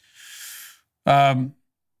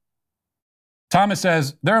 Thomas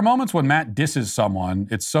says, there are moments when Matt disses someone.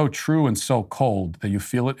 It's so true and so cold that you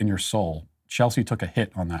feel it in your soul. Chelsea took a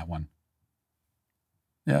hit on that one.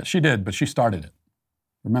 Yeah, she did, but she started it.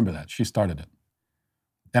 Remember that. She started it.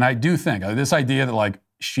 And I do think this idea that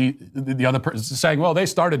the other person is saying, well, they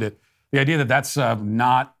started it. The idea that that's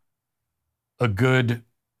not a good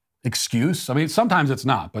excuse. I mean, sometimes it's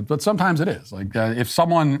not, but sometimes it is. Like if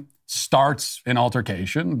someone starts an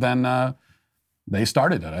altercation, then they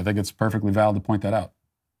started it. I think it's perfectly valid to point that out.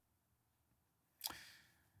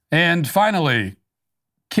 And finally,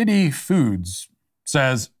 Kitty Foods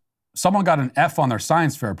says, someone got an F on their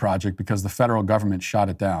science fair project because the federal government shot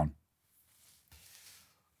it down.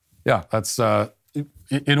 Yeah, that's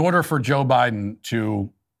in order for Joe Biden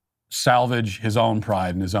to salvage his own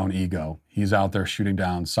pride and his own ego, he's out there shooting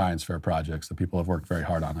down science fair projects that people have worked very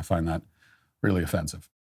hard on. I find that really offensive.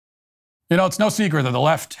 It's no secret that the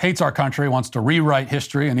left hates our country, wants to rewrite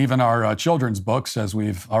history, and even our children's books, as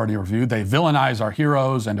we've already reviewed. They villainize our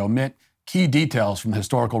heroes and omit key details from the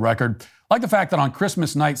historical record, like the fact that on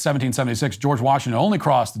Christmas night, 1776, George Washington only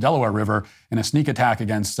crossed the Delaware River in a sneak attack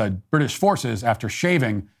against British forces after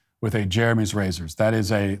shaving with a Jeremy's razors. That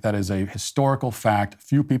is a historical fact.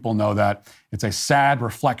 Few people know that. It's a sad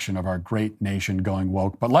reflection of our great nation going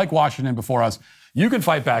woke. But like Washington before us, you can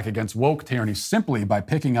fight back against woke tyranny simply by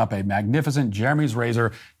picking up a magnificent Jeremy's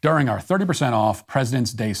razor during our 30% off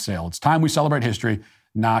President's Day sale. It's time we celebrate history,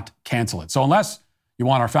 not cancel it. So unless you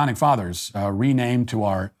want our founding fathers renamed to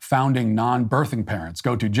our founding non-birthing parents,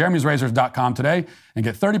 go to jeremysrazors.com today and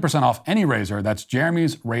get 30% off any razor. That's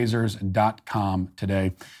jeremysrazors.com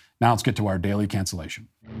today. Now let's get to our daily cancellation.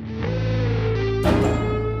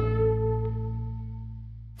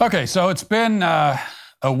 Okay, so it's been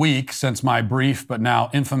a week since my brief but now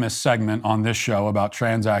infamous segment on this show about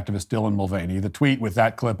trans activist Dylan Mulvaney. The tweet with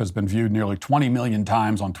that clip has been viewed nearly 20 million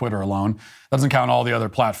times on Twitter alone. That doesn't count all the other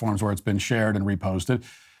platforms where it's been shared and reposted.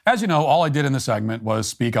 As you know, all I did in the segment was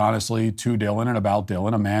speak honestly to Dylan and about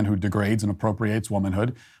Dylan, a man who degrades and appropriates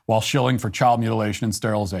womanhood while shilling for child mutilation and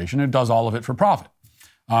sterilization, and does all of it for profit.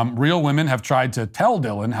 Real women have tried to tell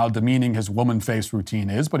Dylan how demeaning his woman face routine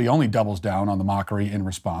is, but he only doubles down on the mockery in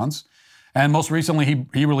response. And most recently,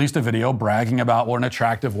 he released a video bragging about what an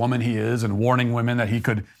attractive woman he is and warning women that he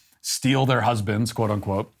could steal their husbands, quote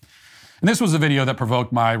unquote. And this was a video that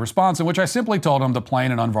provoked my response, in which I simply told him the plain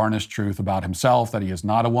and unvarnished truth about himself, that he is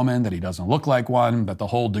not a woman, that he doesn't look like one, that the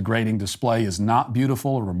whole degrading display is not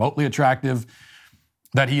beautiful or remotely attractive,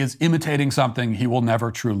 that he is imitating something he will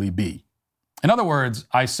never truly be. In other words,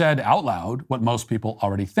 I said out loud what most people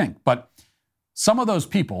already think. But some of those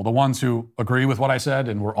people, the ones who agree with what I said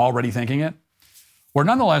and were already thinking it, were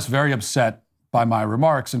nonetheless very upset by my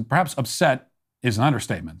remarks, and perhaps upset is an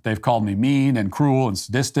understatement. They've called me mean and cruel and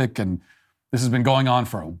sadistic, and this has been going on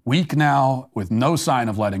for a week now with no sign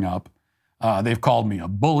of letting up. They've called me a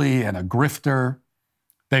bully and a grifter.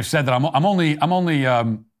 They've said that I'm only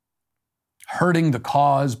hurting the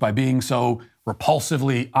cause by being so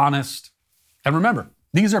repulsively honest. And remember,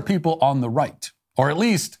 these are people on the right, or at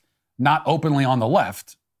least not openly on the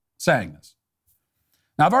left, saying this.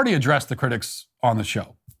 Now, I've already addressed the critics on the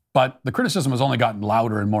show, but the criticism has only gotten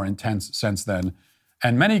louder and more intense since then.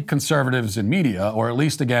 And many conservatives in media, or at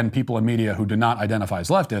least, again, people in media who do not identify as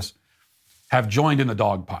leftists, have joined in the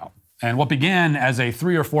dog pile. And what began as a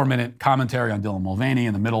 3 or 4 minute commentary on Dylan Mulvaney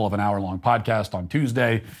in the middle of an hour-long podcast on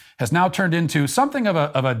Tuesday has now turned into something of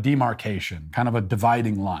a demarcation, kind of a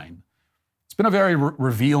dividing line. It's been a very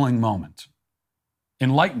revealing moment,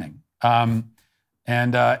 enlightening. And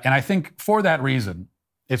I think for that reason,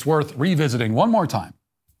 it's worth revisiting one more time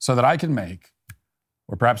so that I can make,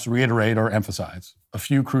 or perhaps reiterate or emphasize, a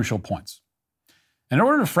few crucial points. And in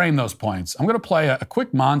order to frame those points, I'm going to play a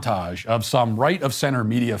quick montage of some right-of-center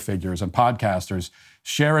media figures and podcasters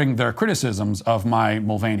sharing their criticisms of my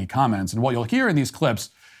Mulvaney comments. And what you'll hear in these clips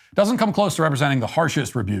doesn't come close to representing the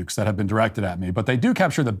harshest rebukes that have been directed at me, but they do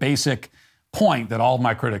capture the basic point that all of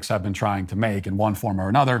my critics have been trying to make in one form or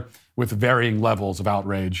another with varying levels of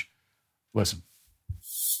outrage. Listen.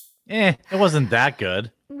 It wasn't that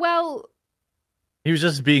good. Well, he was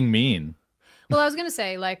just being mean. Well, I was going to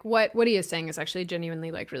say, like, what he is saying is actually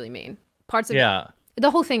genuinely, like, really mean. Parts of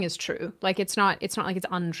the whole thing is true. Like, it's not like it's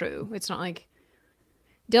untrue. It's not like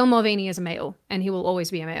Dylan Mulvaney is a male, and he will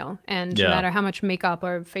always be a male. And no matter how much makeup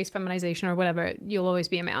or face feminization or whatever, you'll always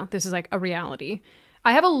be a male. This is, like, a reality.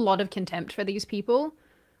 I have a lot of contempt for these people.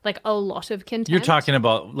 Like, a lot of contempt. You're talking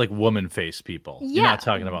about, like, woman face people. Yeah. You're not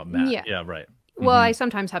talking about Matt. Yeah, right. Well, I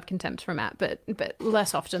sometimes have contempt for Matt, but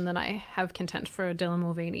less often than I have contempt for Dylan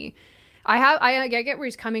Mulvaney. I get where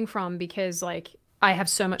he's coming from, because, like, I have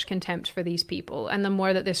so much contempt for these people. And the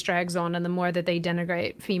more that this drags on and the more that they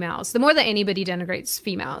denigrate females, the more that anybody denigrates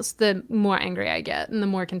females, the more angry I get and the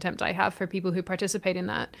more contempt I have for people who participate in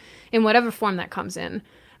that, in whatever form that comes in.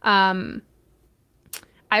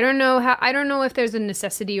 I don't know if there's a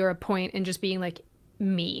necessity or a point in just being, like,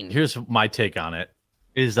 mean. Here's my take on it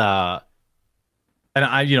is, and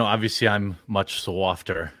I, obviously I'm much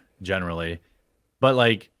softer generally, but,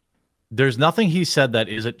 like, there's nothing he said that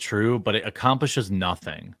isn't true, but it accomplishes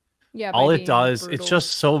nothing. Yeah. All it does, brutal. It's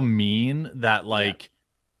just so mean that, like,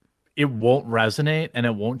 it won't resonate and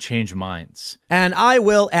it won't change minds. And I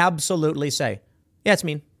will absolutely say, yeah, it's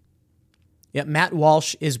mean. Yeah, Matt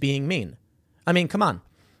Walsh is being mean. I mean, come on.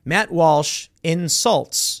 Matt Walsh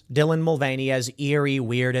insults Dylan Mulvaney as eerie,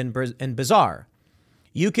 weird, and bizarre.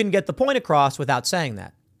 You can get the point across without saying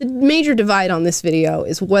that. The major divide on this video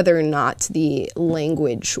is whether or not the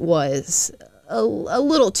language was a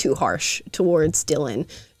little too harsh towards Dylan.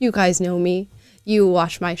 You guys know me. You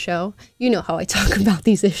watch my show. You know how I talk about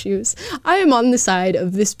these issues. I am on the side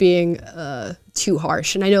of this being too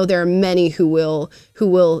harsh, and I know there are many who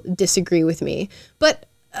will disagree with me. But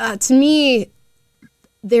to me,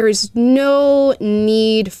 there is no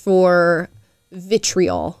need for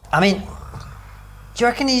vitriol. I mean, do you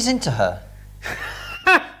reckon he's into her?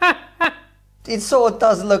 It sort of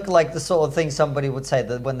does look like the sort of thing somebody would say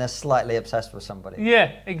that when they're slightly obsessed with somebody.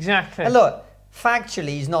 Yeah, exactly. And look, factually,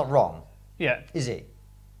 he's not wrong. Yeah. Is he?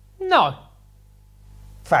 No.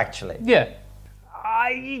 Factually. Yeah.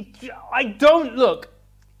 I don't look.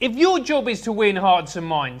 If your job is to win hearts and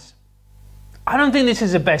minds, I don't think this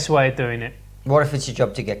is the best way of doing it. What if it's your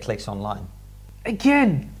job to get clicks online?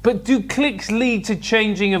 Again, but do clicks lead to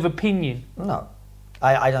changing of opinion? No.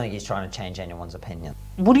 I don't think he's trying to change anyone's opinion.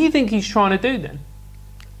 What do you think he's trying to do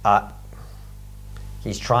then?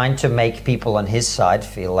 He's trying to make people on his side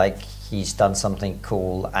feel like he's done something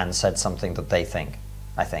cool and said something that they think,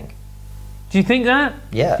 I think. Do you think that?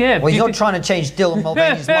 Yeah. Yeah. Well, he's not trying to change Dylan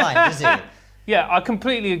Mulvaney's mind, is he? Yeah, I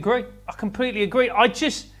completely agree. I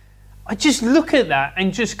just look at that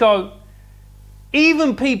and just go,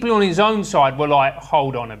 even people on his own side were like,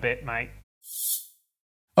 hold on a bit, mate.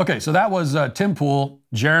 Okay, so that was Tim Pool,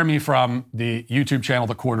 Jeremy from the YouTube channel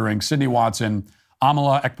The Quartering, Sydney Watson,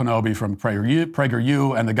 Amala Ekpanobi from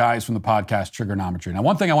PragerU, and the guys from the podcast Trigonometry. Now,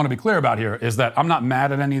 one thing I want to be clear about here is that I'm not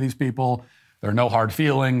mad at any of these people. There are no hard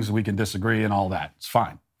feelings. We can disagree and all that. It's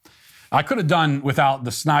fine. I could have done without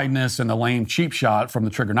the snideness and the lame cheap shot from the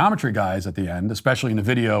Trigonometry guys at the end, especially in a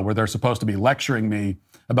video where they're supposed to be lecturing me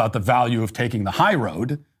about the value of taking the high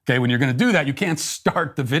road. Okay, when you're going to do that, you can't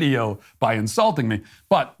start the video by insulting me,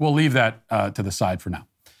 but we'll leave that to the side for now.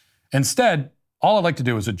 Instead, all I'd like to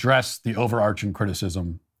do is address the overarching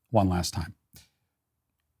criticism one last time.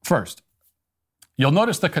 First, you'll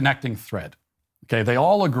notice the connecting thread. Okay, they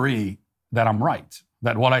all agree that I'm right,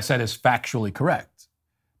 that what I said is factually correct,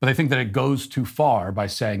 but they think that it goes too far by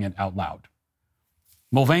saying it out loud.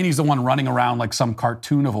 Mulvaney's the one running around like some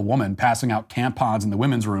cartoon of a woman, passing out tampons in the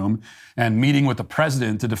women's room and meeting with the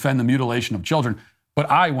president to defend the mutilation of children, but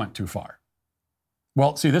I went too far.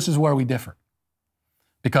 Well, see, this is where we differ.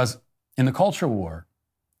 Because in the culture war,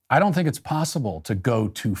 I don't think it's possible to go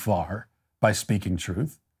too far by speaking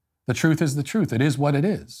truth. The truth is the truth. It is what it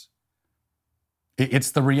is.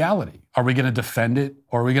 It's the reality. Are we going to defend it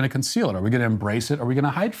or are we going to conceal it? Are we going to embrace it or are we going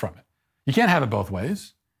to hide from it? You can't have it both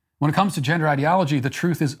ways. When it comes to gender ideology, the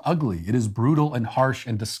truth is ugly. It is brutal and harsh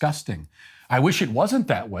and disgusting. I wish it wasn't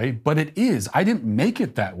that way, but it is. I didn't make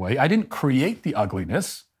it that way. I didn't create the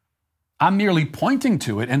ugliness. I'm merely pointing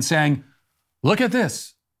to it and saying, look at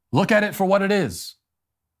this. Look at it for what it is.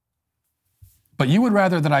 But you would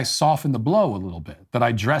rather that I soften the blow a little bit, that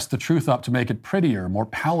I dress the truth up to make it prettier, more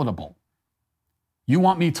palatable. You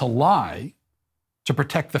want me to lie to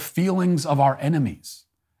protect the feelings of our enemies.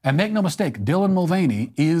 And make no mistake, Dylan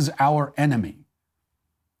Mulvaney is our enemy.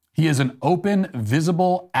 He is an open,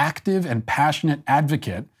 visible, active, and passionate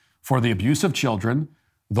advocate for the abuse of children,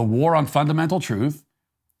 the war on fundamental truth,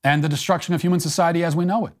 and the destruction of human society as we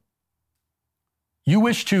know it. You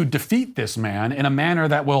wish to defeat this man in a manner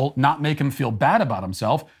that will not make him feel bad about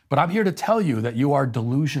himself, but I'm here to tell you that you are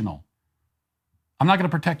delusional. I'm not going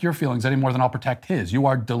to protect your feelings any more than I'll protect his. You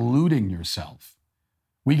are deluding yourself.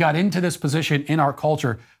 We got into this position in our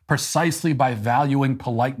culture precisely by valuing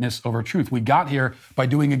politeness over truth. We got here by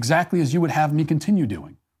doing exactly as you would have me continue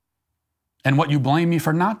doing, and what you blame me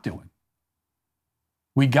for not doing.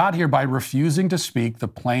 We got here by refusing to speak the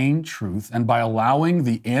plain truth and by allowing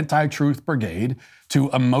the anti-truth brigade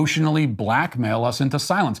to emotionally blackmail us into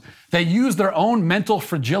silence. They use their own mental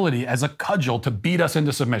fragility as a cudgel to beat us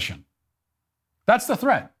into submission. That's the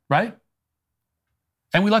threat, right?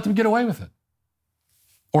 And we let them get away with it.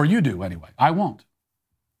 Or you do anyway. I won't.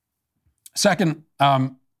 Second,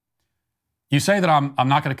 you say that I'm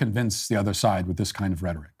not going to convince the other side with this kind of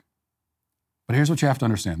rhetoric. But here's what you have to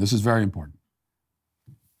understand. This is very important.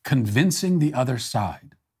 Convincing the other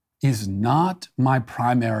side is not my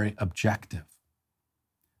primary objective.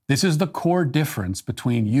 This is the core difference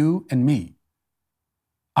between you and me.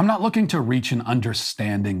 I'm not looking to reach an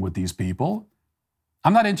understanding with these people.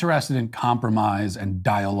 I'm not interested in compromise and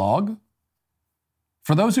dialogue.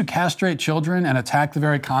 For those who castrate children and attack the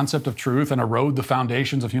very concept of truth and erode the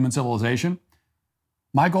foundations of human civilization,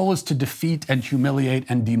 my goal is to defeat and humiliate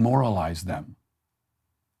and demoralize them.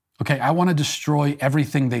 Okay, I want to destroy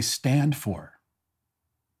everything they stand for.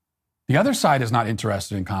 The other side is not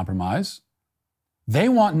interested in compromise. They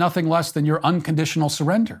want nothing less than your unconditional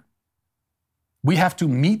surrender. We have to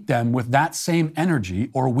meet them with that same energy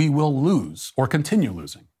or we will lose or continue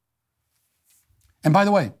losing. And by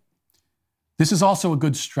the way, this is also a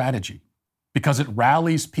good strategy because it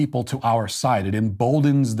rallies people to our side. It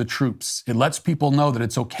emboldens the troops. It lets people know that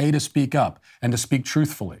it's okay to speak up and to speak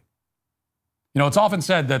truthfully. You know, it's often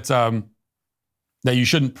said that that you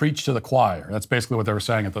shouldn't preach to the choir. That's basically what they were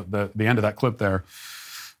saying at the end of that clip there.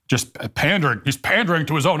 Just pandering. He's pandering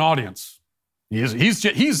to his own audience. This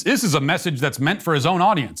is a message that's meant for his own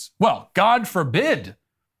audience. Well, God forbid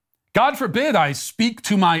I speak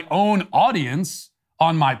to my own audience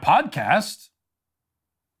on my podcast.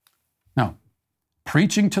 No,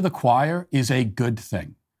 preaching to the choir is a good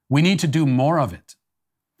thing. We need to do more of it.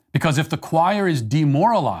 Because if the choir is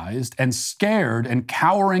demoralized and scared and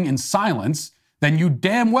cowering in silence, then you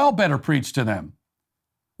damn well better preach to them.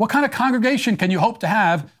 What kind of congregation can you hope to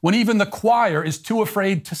have when even the choir is too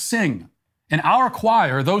afraid to sing? In our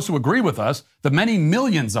choir, those who agree with us, the many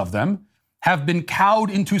millions of them, have been cowed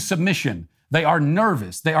into submission. They are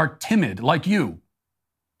nervous. They are timid, like you.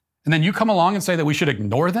 And then you come along and say that we should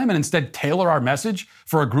ignore them and instead tailor our message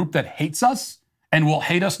for a group that hates us and will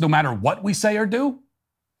hate us no matter what we say or do?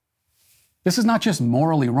 This is not just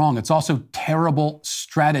morally wrong, it's also terrible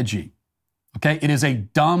strategy. Okay? It is a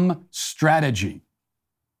dumb strategy.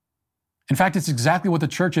 In fact, it's exactly what the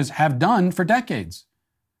churches have done for decades.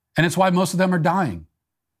 And it's why most of them are dying.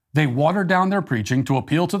 They water down their preaching to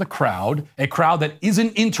appeal to the crowd, a crowd that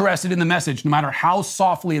isn't interested in the message, no matter how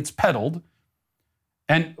softly it's peddled.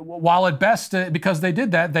 And while at best, because they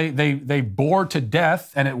did that, they bore to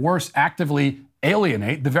death and at worst actively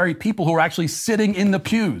alienate the very people who are actually sitting in the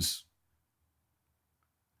pews.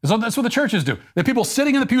 So that's what the churches do. The people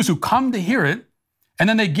sitting in the pews who come to hear it, and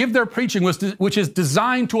then they give their preaching, which is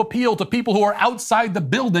designed to appeal to people who are outside the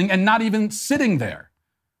building and not even sitting there.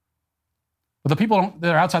 But the people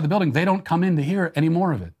that are outside the building, they don't come in to hear any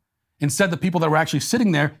more of it. Instead, the people that were actually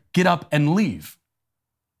sitting there get up and leave.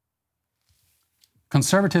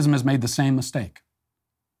 Conservatism has made the same mistake.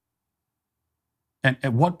 And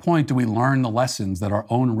at what point do we learn the lessons that our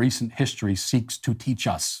own recent history seeks to teach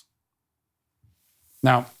us?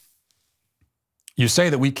 Now, you say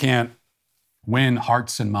that we can't win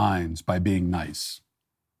hearts and minds by being nice.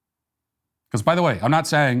 Because, by the way, I'm not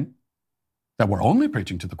saying that we're only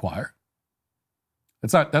preaching to the choir.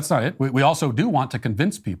 That's not it. We also do want to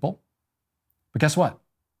convince people. But guess what?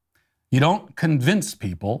 You don't convince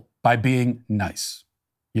people by being nice.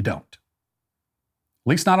 You don't.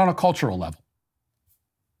 At least not on a cultural level.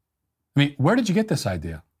 I mean, where did you get this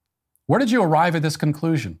idea? Where did you arrive at this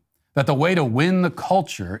conclusion? That the way to win the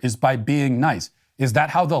culture is by being nice. Is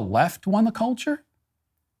that how the left won the culture?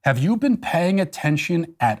 Have you been paying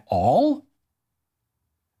attention at all?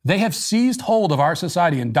 They have seized hold of our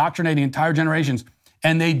society, indoctrinating entire generations,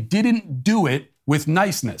 and they didn't do it with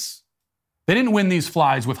niceness. They didn't win these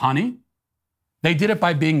flies with honey. They did it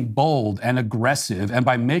by being bold and aggressive and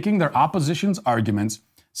by making their opposition's arguments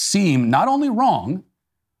seem not only wrong,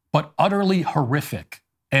 but utterly horrific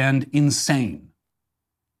and insane.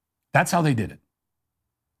 That's how they did it.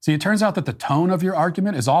 See, it turns out that the tone of your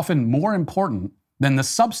argument is often more important than the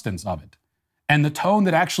substance of it. And the tone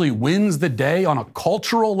that actually wins the day on a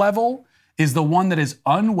cultural level is the one that is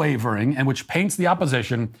unwavering and which paints the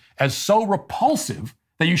opposition as so repulsive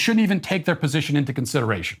that you shouldn't even take their position into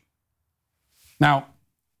consideration. Now,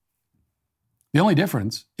 the only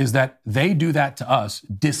difference is that they do that to us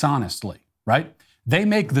dishonestly, right? They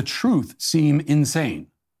make the truth seem insane.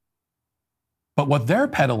 But what they're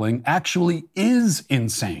peddling actually is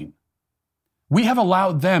insane. We have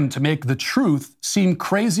allowed them to make the truth seem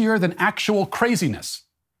crazier than actual craziness.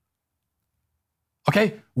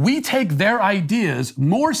 Okay? We take their ideas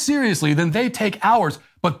more seriously than they take ours,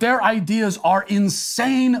 but their ideas are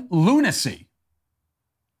insane lunacy.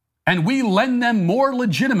 And we lend them more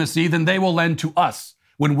legitimacy than they will lend to us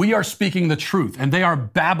when we are speaking the truth and they are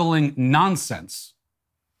babbling nonsense.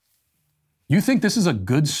 You think this is a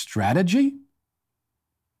good strategy?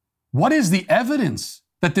 What is the evidence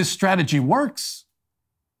that this strategy works?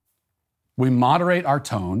 We moderate our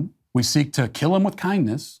tone. We seek to kill them with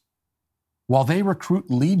kindness, while they recruit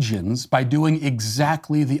legions by doing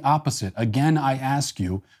exactly the opposite. Again, I ask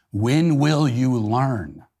you, when will you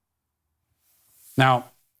learn?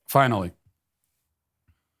 Now, finally,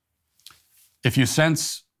 if you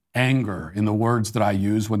sense anger in the words that I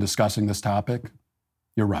use when discussing this topic,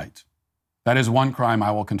 you're right. That is one crime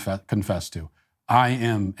I will confess to. I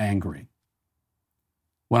am angry.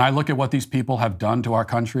 When I look at what these people have done to our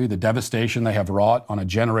country, the devastation they have wrought on a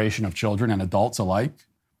generation of children and adults alike,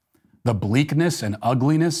 the bleakness and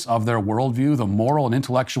ugliness of their worldview, the moral and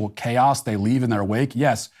intellectual chaos they leave in their wake,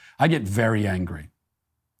 yes, I get very angry.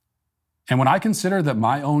 And when I consider that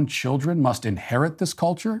my own children must inherit this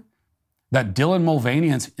culture, that Dylan Mulvaney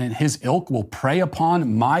and his ilk will prey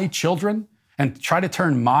upon my children and try to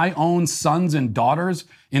turn my own sons and daughters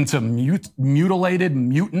into mutilated,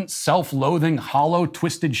 mutant, self-loathing, hollow,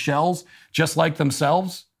 twisted shells, just like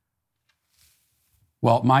themselves,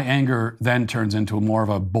 well, my anger then turns into more of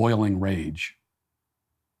a boiling rage.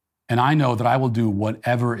 And I know that I will do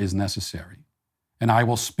whatever is necessary, and I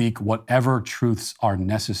will speak whatever truths are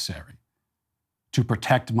necessary to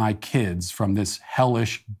protect my kids from this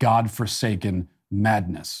hellish, God-forsaken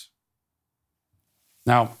madness.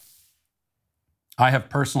 Now, I have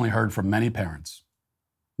personally heard from many parents,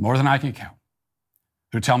 more than I can count,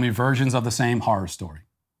 who tell me versions of the same horror story.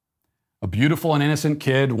 A beautiful and innocent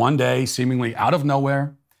kid one day, seemingly out of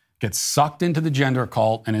nowhere, gets sucked into the gender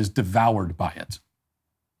cult and is devoured by it.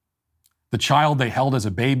 The child they held as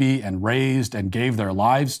a baby and raised and gave their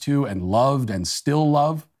lives to and loved and still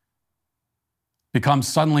love becomes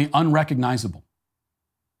suddenly unrecognizable.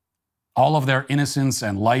 All of their innocence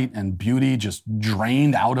and light and beauty just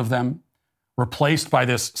drained out of them, replaced by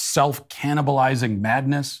this self-cannibalizing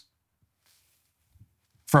madness.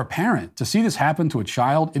 For a parent, to see this happen to a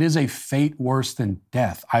child, it is a fate worse than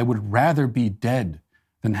death. I would rather be dead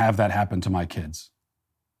than have that happen to my kids.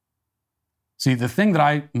 See, the thing that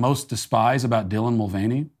I most despise about Dylan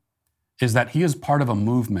Mulvaney is that he is part of a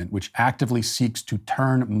movement which actively seeks to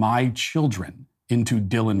turn my children into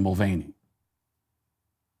Dylan Mulvaney.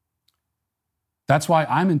 That's why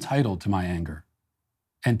I'm entitled to my anger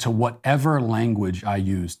and to whatever language I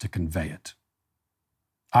use to convey it.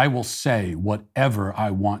 I will say whatever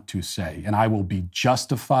I want to say, and I will be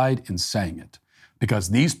justified in saying it because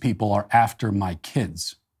these people are after my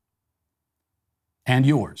kids and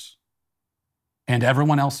yours and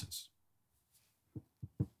everyone else's.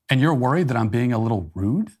 And you're worried that I'm being a little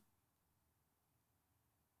rude?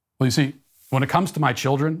 Well, you see, when it comes to my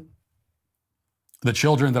children, the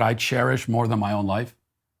children that I cherish more than my own life,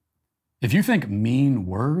 if you think mean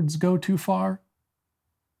words go too far,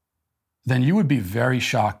 then you would be very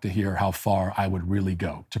shocked to hear how far I would really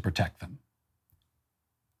go to protect them.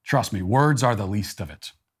 Trust me, words are the least of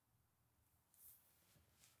it.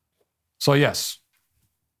 So yes,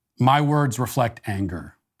 my words reflect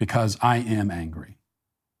anger because I am angry.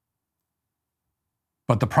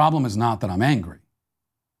 But the problem is not that I'm angry.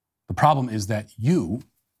 The problem is that you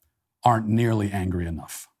aren't nearly angry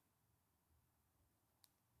enough.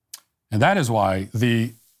 And that is why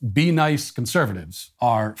the Be Nice conservatives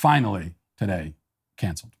are finally today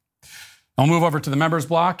canceled. I'll move over to the members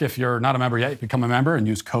block. If you're not a member yet, become a member and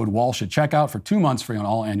use code Walsh at checkout for 2 months free on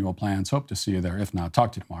all annual plans. Hope to see you there. If not,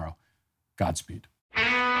 talk to you tomorrow. Godspeed.